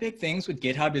one of the big things with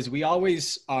GitHub is we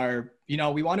always are, you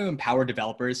know, we want to empower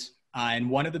developers. And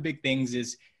one of the big things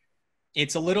is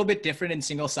it's a little bit different in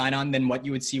single sign-on than what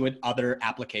you would see with other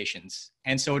applications.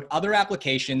 And so with other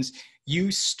applications,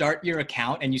 you start your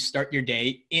account and you start your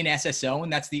day in SSO,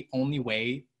 and that's the only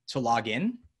way to log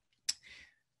in.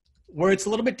 Where it's a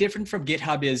little bit different from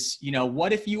GitHub is, you know,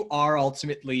 what if you are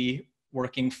ultimately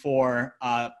working for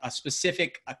a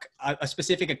specific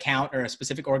account or a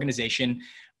specific organization,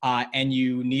 and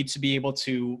you need to be able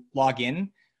to log in?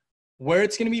 Where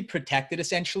it's going to be protected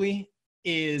essentially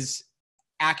is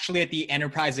actually at the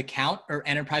enterprise account or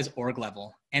enterprise org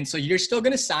level. And so you're still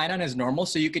going to sign on as normal,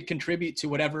 so you could contribute to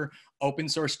whatever open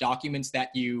source documents that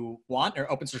you want,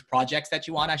 or open source projects that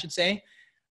you want, I should say.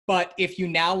 But if you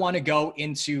now want to go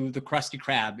into the Krusty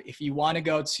Krab, if you want to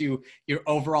go to your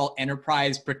overall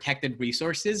enterprise protected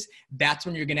resources, that's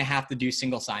when you're going to have to do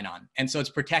single sign-on. And so it's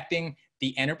protecting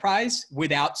the enterprise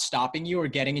without stopping you or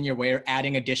getting in your way or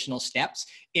adding additional steps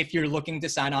if you're looking to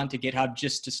sign on to GitHub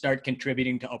just to start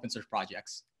contributing to open source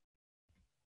projects.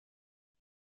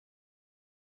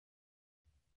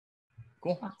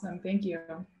 Cool. Awesome. Thank you.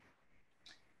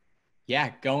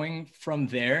 Yeah, going from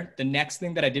there, the next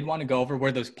thing that I did want to go over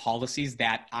were those policies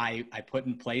that I put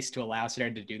in place to allow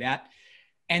Sarah to do that.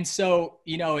 And so,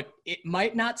 you know, it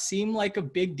might not seem like a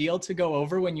big deal to go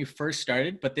over when you first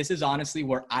started, but this is honestly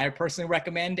where I personally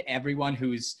recommend everyone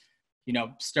who's, you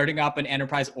know, starting up an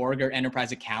enterprise org or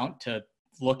enterprise account to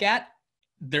look at.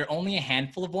 There are only a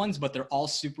handful of ones, but they're all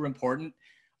super important.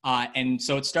 And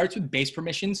so it starts with base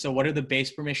permissions. So what are the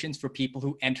base permissions for people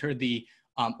who enter the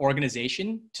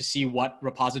organization to see what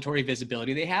repository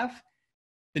visibility they have?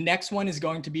 The next one is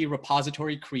going to be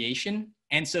repository creation.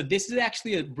 And so this is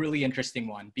actually a really interesting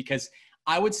one, because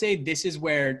I would say this is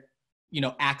where, you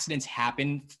know, accidents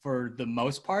happen for the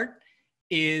most part.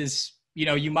 Is, you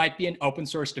know, you might be an open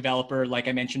source developer, like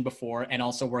I mentioned before, and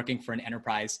also working for an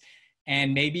enterprise.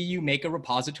 And maybe you make a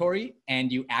repository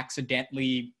and you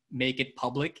accidentally make it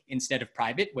public instead of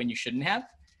private when you shouldn't have.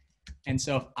 And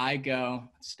so if I go,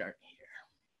 let's start here.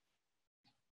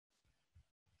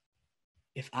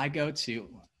 If I go to,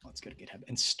 let's go to GitHub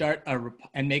and start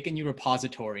and make a new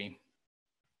repository,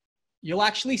 you'll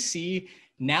actually see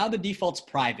now the default's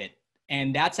private.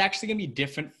 And that's actually going to be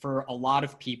different for a lot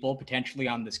of people potentially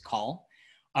on this call,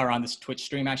 or on this Twitch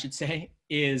stream, I should say,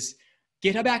 is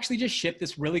GitHub actually just shipped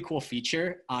this really cool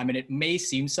feature. And it may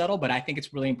seem subtle, but I think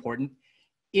it's really important.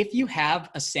 If you have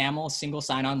a SAML single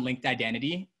sign-on linked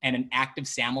identity and an active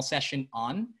SAML session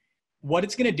on, what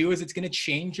it's going to do is it's going to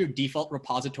change your default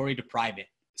repository to private.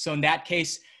 So in that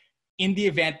case, in the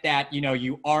event that, you know,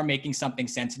 you are making something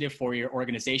sensitive for your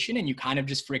organization and you kind of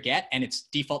just forget and it's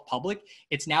default public,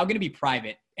 it's now going to be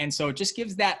private. And so it just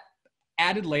gives that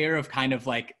added layer of kind of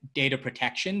like data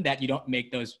protection that you don't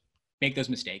make those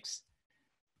mistakes.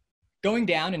 Going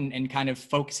down and kind of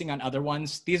focusing on other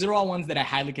ones, these are all ones that I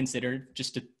highly consider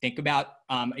just to think about.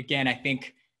 Again, I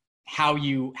think how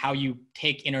you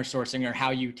take inner sourcing or how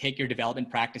you take your development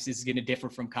practices is going to differ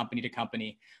from company to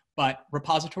company. But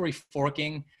repository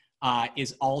forking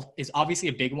is obviously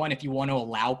a big one if you want to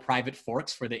allow private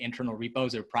forks for the internal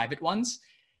repos or private ones.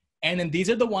 And then these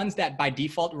are the ones that by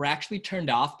default were actually turned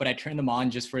off, but I turned them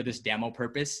on just for this demo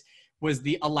purpose, was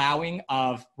the allowing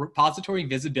of repository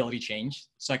visibility change.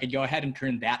 So I could go ahead and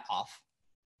turn that off.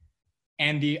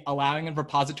 And the allowing of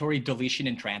repository deletion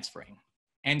and transferring.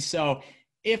 And so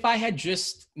if I had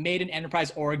just made an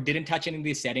enterprise org, didn't touch any of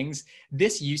these settings,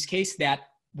 this use case that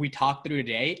we talked through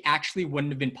today actually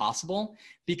wouldn't have been possible,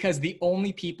 because the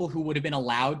only people who would have been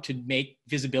allowed to make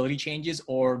visibility changes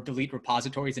or delete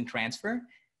repositories and transfer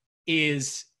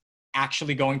is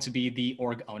actually going to be the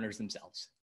org owners themselves.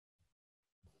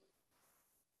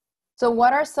 So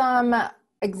what are some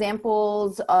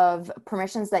examples of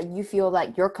permissions that you feel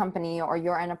that your company or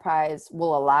your enterprise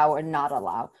will allow or not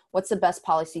allow? What's the best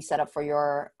policy setup for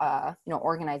your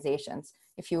organizations?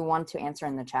 If you want to answer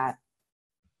in the chat.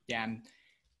 Yeah,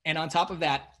 and on top of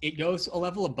that, it goes a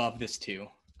level above this too.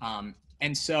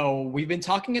 And so we've been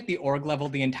talking at the org level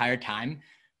the entire time.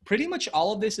 Pretty much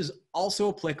all of this is also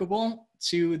applicable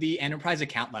to the enterprise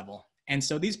account level. And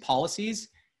so these policies,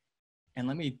 and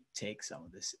let me take some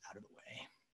of this out of the way.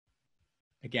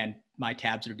 Again, my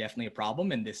tabs are definitely a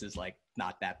problem, and this is like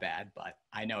not that bad, but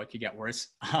I know it could get worse.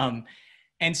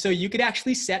 And so you could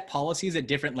actually set policies at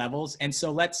different levels. And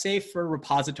so let's say for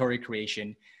repository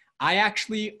creation, I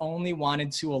actually only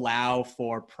wanted to allow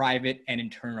for private and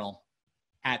internal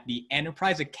at the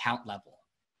enterprise account level.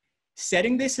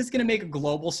 Setting this is going to make a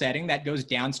global setting that goes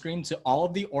downstream to all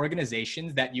of the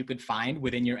organizations that you could find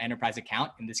within your enterprise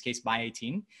account, in this case,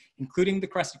 My18, including the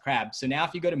Krusty Krab. So now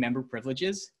if you go to member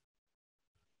privileges,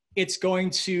 it's going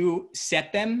to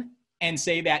set them and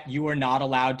say that you are not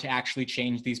allowed to actually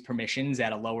change these permissions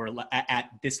at at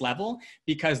this level,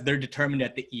 because they're determined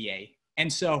at the EA.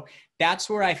 And so that's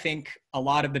where I think a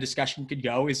lot of the discussion could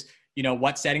go is, you know,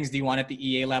 what settings do you want at the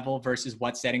EA level versus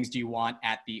what settings do you want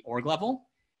at the org level?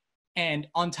 And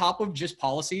on top of just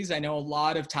policies, I know a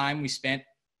lot of time we spent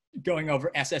going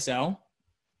over SSO.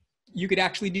 You could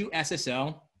actually do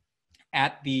SSO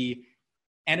at the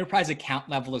enterprise account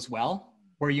level as well,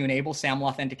 where you enable SAML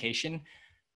authentication.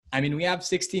 I mean, we have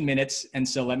 16 minutes, and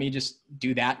so let me just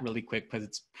do that really quick because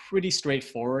it's pretty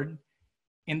straightforward.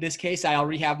 In this case, I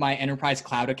already have my enterprise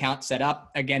cloud account set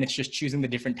up. Again, it's just choosing the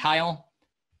different tile.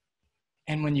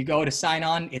 And when you go to sign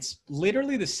on, it's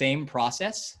literally the same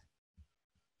process.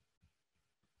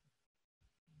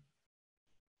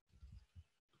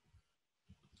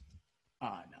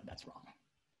 No, that's wrong.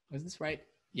 Was this right?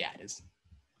 Yeah, it is.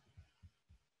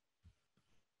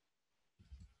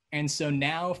 And so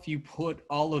now if you put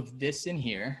all of this in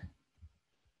here,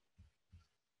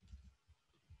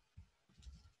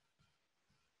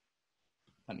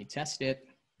 let me test it.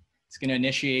 It's going to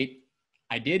initiate.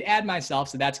 I did add myself,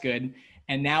 so that's good.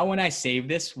 And now when I save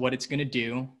this, what it's going to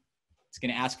do, it's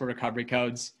going to ask for recovery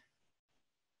codes.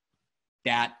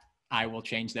 That I will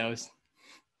change those.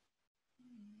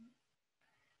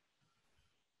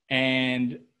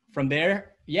 And from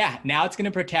there, yeah, now it's going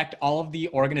to protect all of the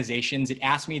organizations. It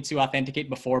asked me to authenticate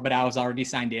before, but I was already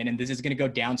signed in. And this is going to go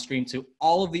downstream to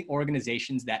all of the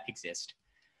organizations that exist.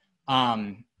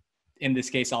 In this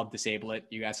case, I'll disable it.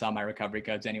 You guys saw my recovery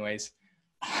codes anyways.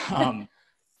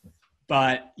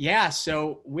 But yeah,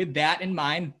 so with that in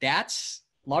mind, that's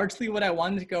largely what I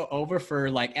wanted to go over for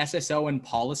like SSO and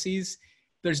policies.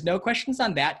 There's no questions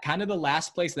on that. Kind of the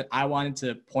last place that I wanted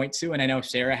to point to, and I know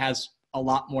Sarah has a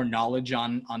lot more knowledge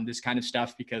on this kind of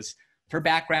stuff because her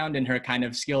background and her kind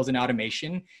of skills in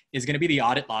automation is going to be the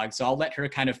audit log. So I'll let her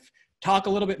kind of talk a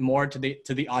little bit more to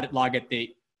the audit log at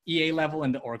the EA level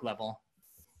and the org level.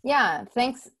 Yeah,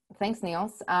 thanks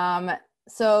Niels.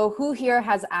 So who here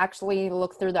has actually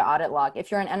looked through the audit log?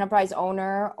 If you're an enterprise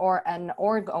owner or an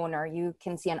org owner, you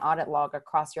can see an audit log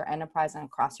across your enterprise and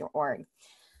across your org.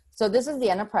 So this is the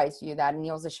enterprise view that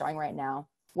Niels is showing right now.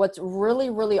 What's really,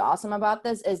 really awesome about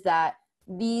this is that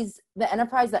the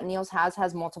enterprise that Niels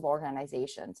has multiple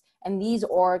organizations, and these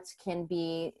orgs can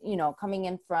be, you know, coming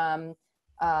in from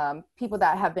people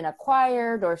that have been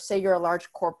acquired, or say you're a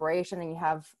large corporation and you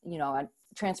have, you know, a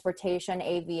transportation,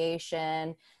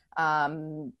 aviation,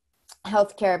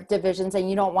 healthcare divisions, and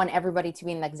you don't want everybody to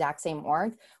be in the exact same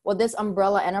org. Well, this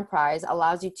umbrella enterprise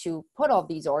allows you to put all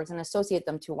these orgs and associate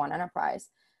them to one enterprise.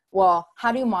 Well,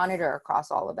 how do you monitor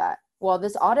across all of that? Well,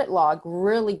 this audit log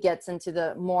really gets into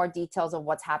the more details of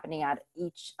what's happening at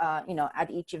each, at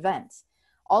each event.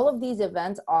 All of these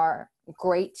events are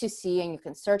great to see, and you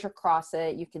can search across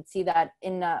it. You can see that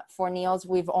for Niels,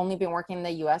 we've only been working in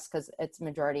the US because it's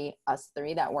majority us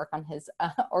three that work on his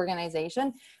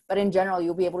organization. But in general,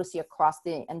 you'll be able to see across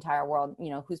the entire world,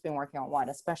 you know, who's been working on what,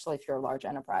 especially if you're a large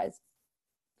enterprise.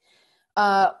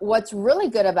 What's really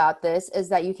good about this is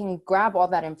that you can grab all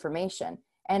that information.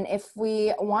 And if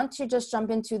we want to just jump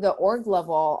into the org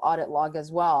level audit log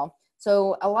as well.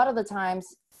 So a lot of the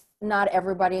times, not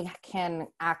everybody can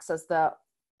access the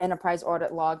enterprise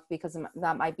audit log because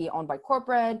that might be owned by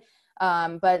corporate,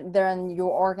 but then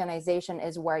your organization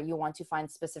is where you want to find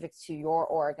specifics to your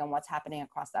org and what's happening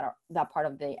across that part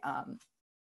of the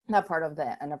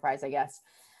enterprise, I guess.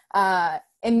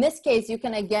 In this case, you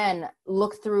can again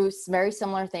look through very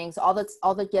similar things. All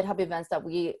the GitHub events that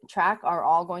we track are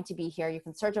all going to be here. You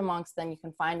can search amongst them. You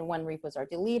can find when repos are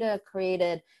deleted,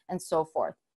 created, and so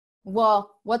forth.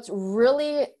 Well, what's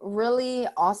really, really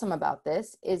awesome about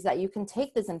this is that you can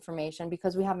take this information,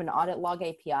 because we have an audit log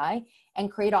API,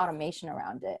 and create automation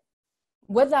around it.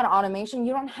 With that automation,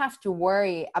 you don't have to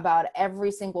worry about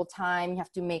every single time. You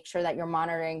have to make sure that you're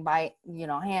monitoring by,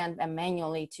 hand and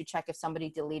manually to check if somebody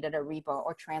deleted a repo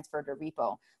or transferred a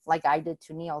repo, like I did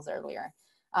to Niels earlier.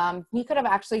 You could have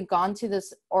actually gone to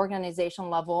this organization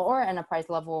level or enterprise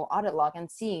level audit log and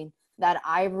seen that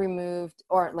I removed,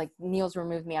 or like Niels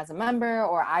removed me as a member,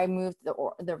 or I moved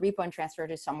the repo and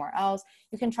transferred it to somewhere else.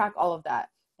 You can track all of that.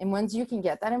 And once you can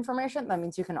get that information, that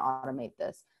means you can automate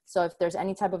this. So if there's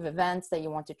any type of events that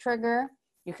you want to trigger,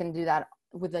 you can do that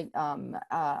with the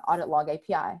audit log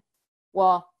API.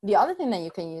 Well, the other thing that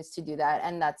you can use to do that,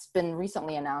 and that's been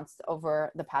recently announced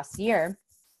over the past year,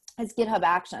 is GitHub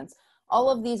Actions.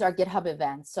 All of these are GitHub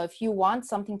events. So if you want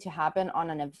something to happen on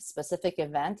a specific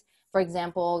event, for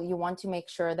example, you want to make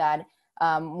sure that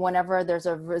whenever there's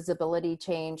a visibility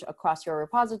change across your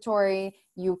repository,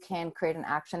 you can create an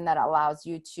action that allows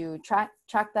you to track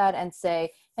that and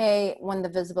say, hey, when the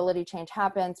visibility change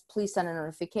happens, please send a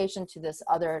notification to this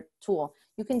other tool.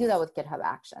 You can do that with GitHub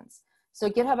Actions. So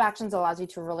GitHub Actions allows you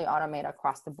to really automate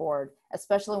across the board,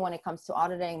 especially when it comes to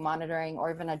auditing, monitoring,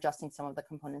 or even adjusting some of the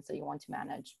components that you want to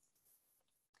manage.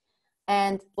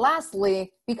 And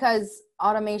lastly, because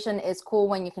automation is cool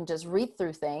when you can just read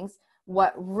through things,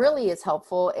 what really is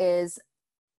helpful is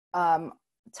all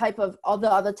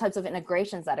the other types of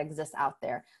integrations that exist out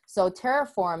there. So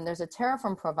Terraform, there's a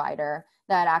Terraform provider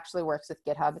that actually works with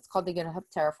GitHub. It's called the GitHub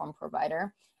Terraform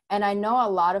provider. And I know a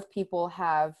lot of people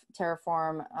have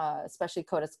Terraform, especially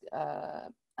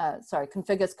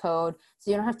config as code.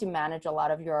 So you don't have to manage a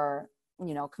lot of your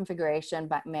configuration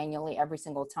manually every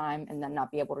single time and then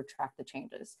not be able to track the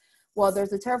changes. Well,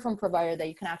 there's a Terraform provider that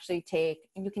you can actually take,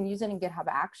 and you can use it in GitHub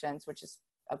Actions, which is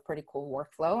a pretty cool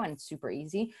workflow and super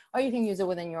easy, or you can use it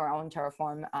within your own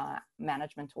Terraform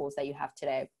management tools that you have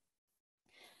today.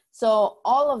 So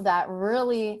all of that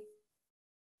really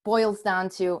boils down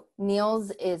to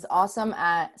Niels is awesome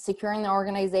at securing the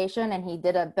organization, and he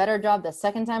did a better job the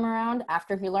second time around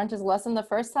after he learned his lesson the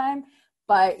first time.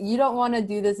 But you don't want to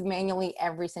do this manually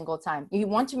every single time. You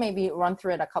want to maybe run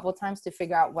through it a couple of times to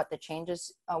figure out what the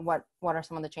changes, what are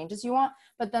some of the changes you want.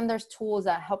 But then there's tools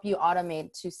that help you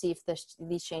automate to see if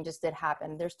these changes did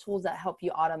happen. There's tools that help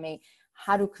you automate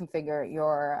how to configure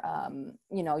your,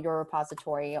 your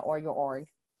repository or your org.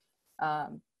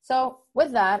 So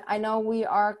with that, I know we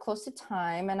are close to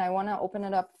time, and I want to open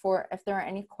it up for if there are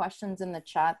any questions in the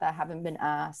chat that haven't been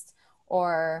asked,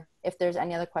 or if there's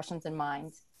any other questions in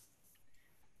mind.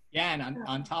 Yeah, and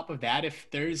on top of that,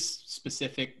 if there's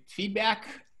specific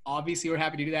feedback, obviously we're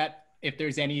happy to do that. If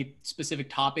there's any specific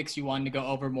topics you want to go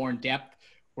over more in depth,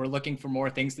 we're looking for more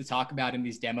things to talk about in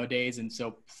these demo days. And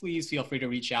so please feel free to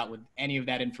reach out with any of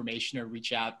that information, or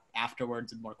reach out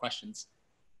afterwards with more questions.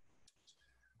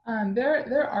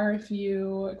 There are a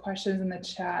few questions in the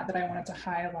chat that I wanted to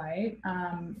highlight.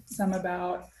 Some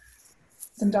about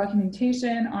some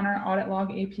documentation on our audit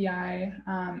log API.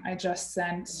 I just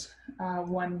sent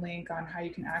one link on how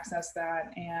you can access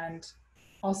that, and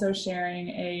also sharing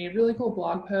a really cool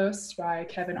blog post by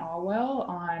Kevin Allwell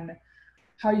on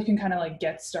how you can kind of like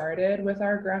get started with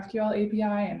our GraphQL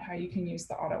API and how you can use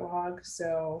the audit log.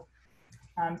 So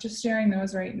just sharing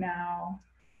those right now.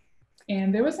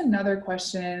 And there was another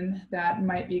question that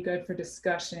might be good for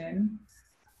discussion.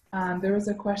 There was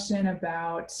a question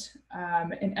about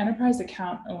an enterprise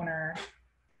account owner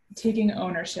taking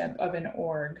ownership of an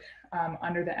org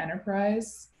under the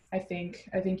enterprise. I think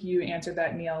you answered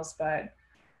that, Niels, but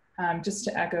just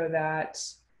to echo that,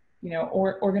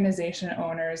 organization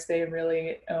owners, they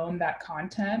really own that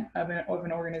content of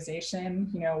an organization,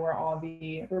 where all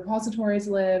the repositories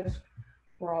live,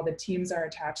 where all the teams are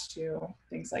attached to,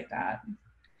 things like that.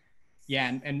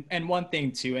 Yeah, and one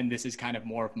thing too, and this is kind of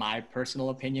more of my personal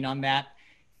opinion on that,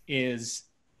 is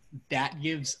that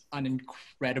gives an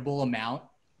incredible amount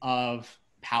of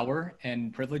power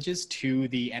and privileges to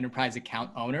the enterprise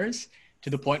account owners, to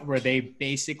the point where they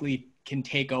basically can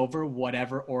take over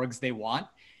whatever orgs they want.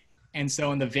 And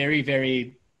so in the very,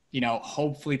 very,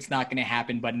 hopefully it's not going to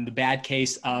happen, but in the bad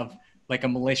case of like a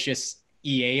malicious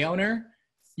EA owner,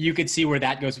 you could see where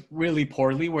that goes really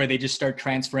poorly, where they just start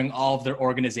transferring all of their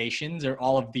organizations or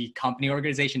all of the company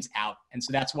organizations out. And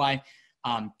so that's why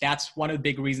that's one of the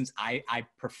big reasons I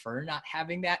prefer not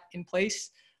having that in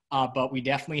place. But we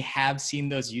definitely have seen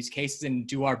those use cases and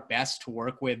do our best to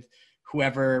work with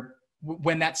whoever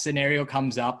when that scenario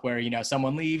comes up where,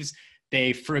 someone leaves,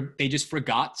 they just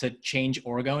forgot to change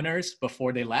org owners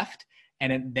before they left,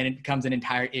 and then it becomes an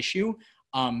entire issue.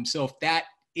 So if that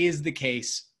is the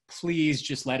case, please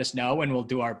just let us know and we'll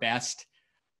do our best.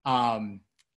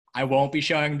 I won't be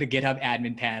showing the GitHub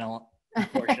admin panel,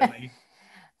 unfortunately.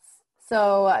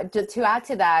 So to add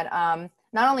to that,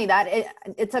 not only that,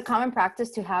 it's a common practice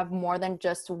to have more than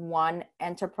just one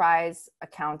enterprise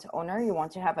account owner. You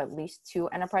want to have at least 2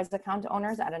 enterprise account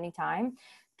owners at any time,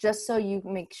 just so you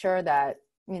make sure that,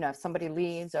 if somebody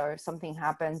leaves or something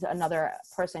happens, another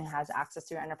person has access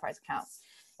to your enterprise account.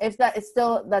 If that is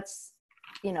still, that's,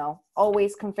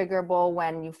 always configurable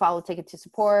when you follow ticket to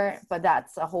support, but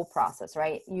that's a whole process,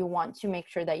 right? You want to make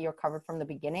sure that you're covered from the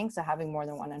beginning. So having more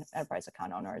than one enterprise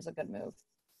account owner is a good move.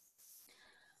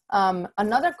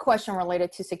 Another question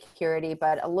related to security,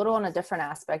 but a little on a different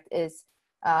aspect, is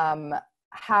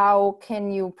how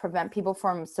can you prevent people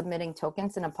from submitting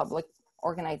tokens in a public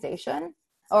organization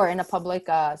or in a public,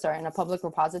 in a public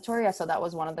repository? So that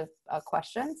was one of the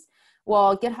questions.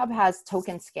 Well, GitHub has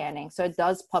token scanning. So it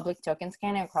does public token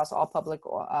scanning across all public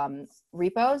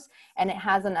repos, and it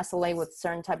has an SLA with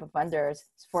certain type of vendors.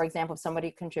 For example, if somebody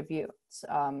contributes,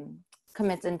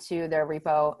 commits into their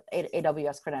repo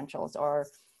AWS credentials or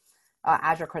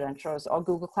Azure credentials or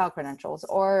Google Cloud credentials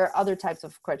or other types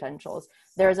of credentials,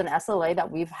 there's an SLA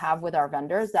that we have with our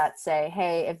vendors that say,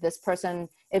 hey, if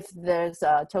there's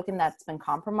a token that's been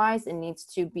compromised, it needs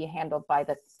to be handled by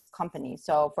the company.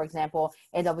 So for example,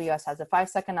 AWS has a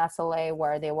 5-second SLA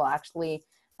where they will actually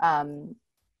void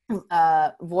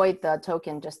the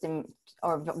token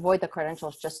or void the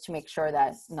credentials just to make sure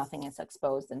that nothing is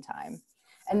exposed in time.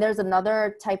 And there's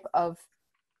another type of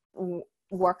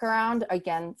workaround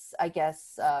against, I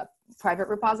guess, private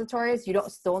repositories. You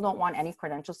still don't want any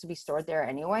credentials to be stored there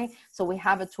anyway. So we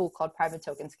have a tool called private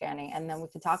token scanning, and then we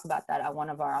can talk about that at one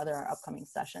of our other upcoming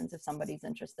sessions if somebody's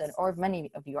interested, or if many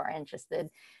of you are interested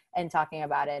in talking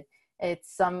about it.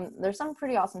 There's some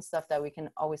pretty awesome stuff that we can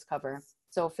always cover.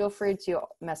 So feel free to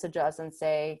message us and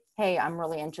say, hey, I'm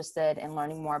really interested in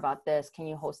learning more about this. Can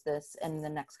you host this in the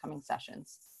next coming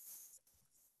sessions?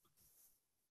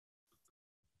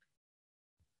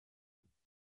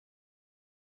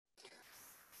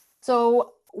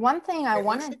 So one thing I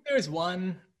wanted. There's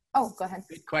one. Oh, go ahead.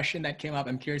 Good question that came up.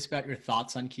 I'm curious about your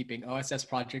thoughts on keeping OSS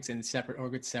projects in separate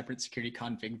org with separate security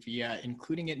config via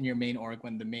including it in your main org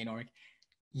when the main org.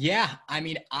 Yeah, I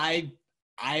mean,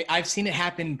 I've seen it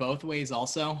happen both ways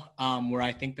also, where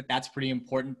I think that's pretty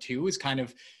important too, is kind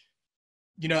of,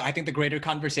 I think the greater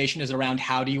conversation is around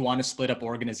how do you want to split up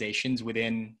organizations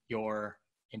within your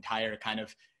entire kind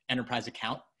of enterprise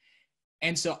account.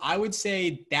 And so I would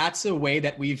say that's a way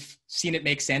that we've seen it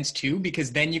make sense too,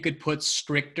 because then you could put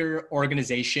stricter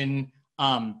organization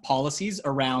policies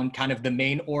around kind of the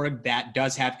main org that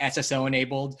does have SSO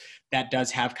enabled, that does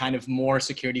have kind of more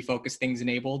security focused things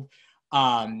enabled.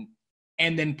 And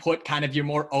then put kind of your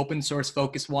more open source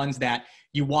focused ones that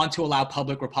you want to allow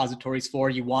public repositories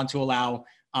for, you want to allow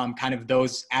kind of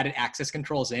those added access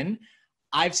controls in.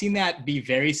 I've seen that be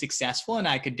very successful, and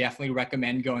I could definitely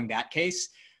recommend going that case.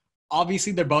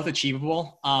 Obviously, they're both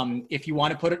achievable. If you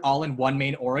want to put it all in one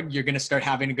main org, you're going to start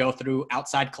having to go through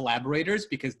outside collaborators,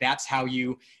 because that's how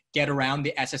you get around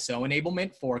the SSO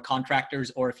enablement for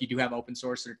contractors, or if you do have open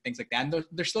source or things like that. And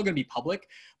they're still going to be public,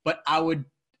 but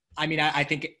I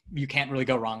think you can't really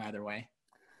go wrong either way.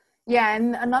 Yeah,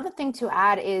 and another thing to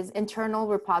add is internal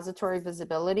repository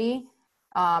visibility.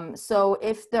 So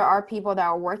if there are people that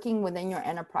are working within your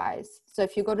enterprise, so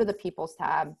if you go to the People's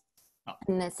tab,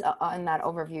 in that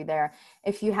overview there,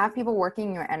 if you have people working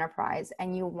in your enterprise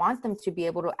and you want them to be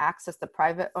able to access the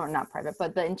private, or not private,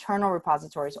 but the internal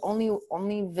repositories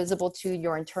only visible to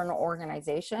your internal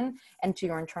organization and to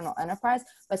your internal enterprise,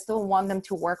 but still want them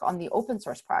to work on the open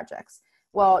source projects.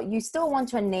 Well, you still want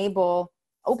to enable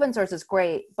open source is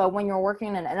great, but when you're working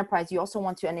in an enterprise, you also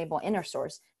want to enable inner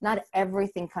source. Not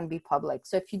everything can be public.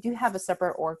 So if you do have a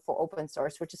separate org for open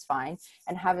source, which is fine,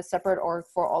 and have a separate org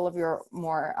for all of your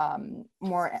more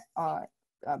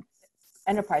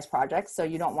enterprise projects, so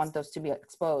you don't want those to be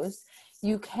exposed,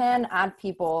 you can add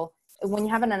people. When you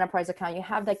have an enterprise account, you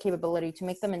have that capability to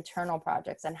make them internal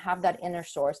projects and have that inner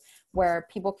source where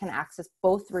people can access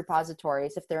both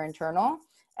repositories if they're internal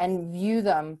and view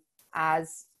them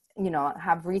as,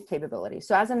 have read capability.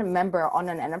 So as a member on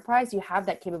an enterprise, you have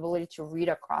that capability to read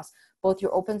across both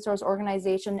your open source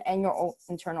organization and your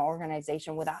internal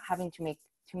organization without having to make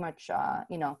too much,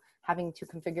 having to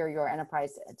configure your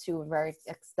enterprise to a very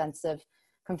extensive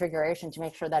configuration to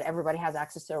make sure that everybody has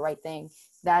access to the right thing,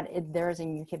 there is a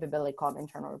new capability called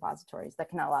internal repositories that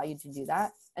can allow you to do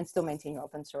that and still maintain your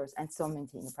open source and still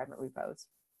maintain your private repos.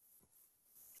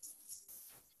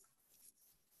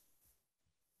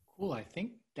 Cool. I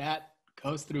think that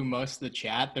goes through most of the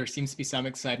chat. There seems to be some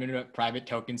excitement about private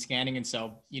token scanning. And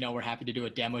so, we're happy to do a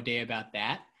demo day about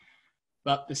that.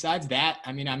 But besides that,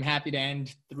 I mean, I'm happy to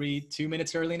end 2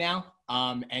 minutes early now.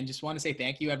 And just want to say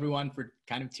thank you, everyone, for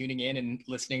kind of tuning in and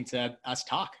listening to us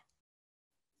talk.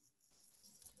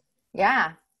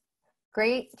 Yeah,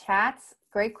 great chats,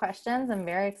 great questions. I'm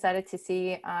very excited to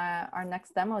see our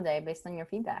next demo day based on your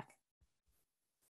feedback.